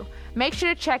for you. Make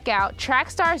sure to check out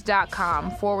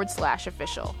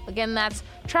trackstars.com/official. Again, that's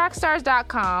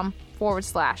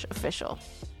trackstars.com/official.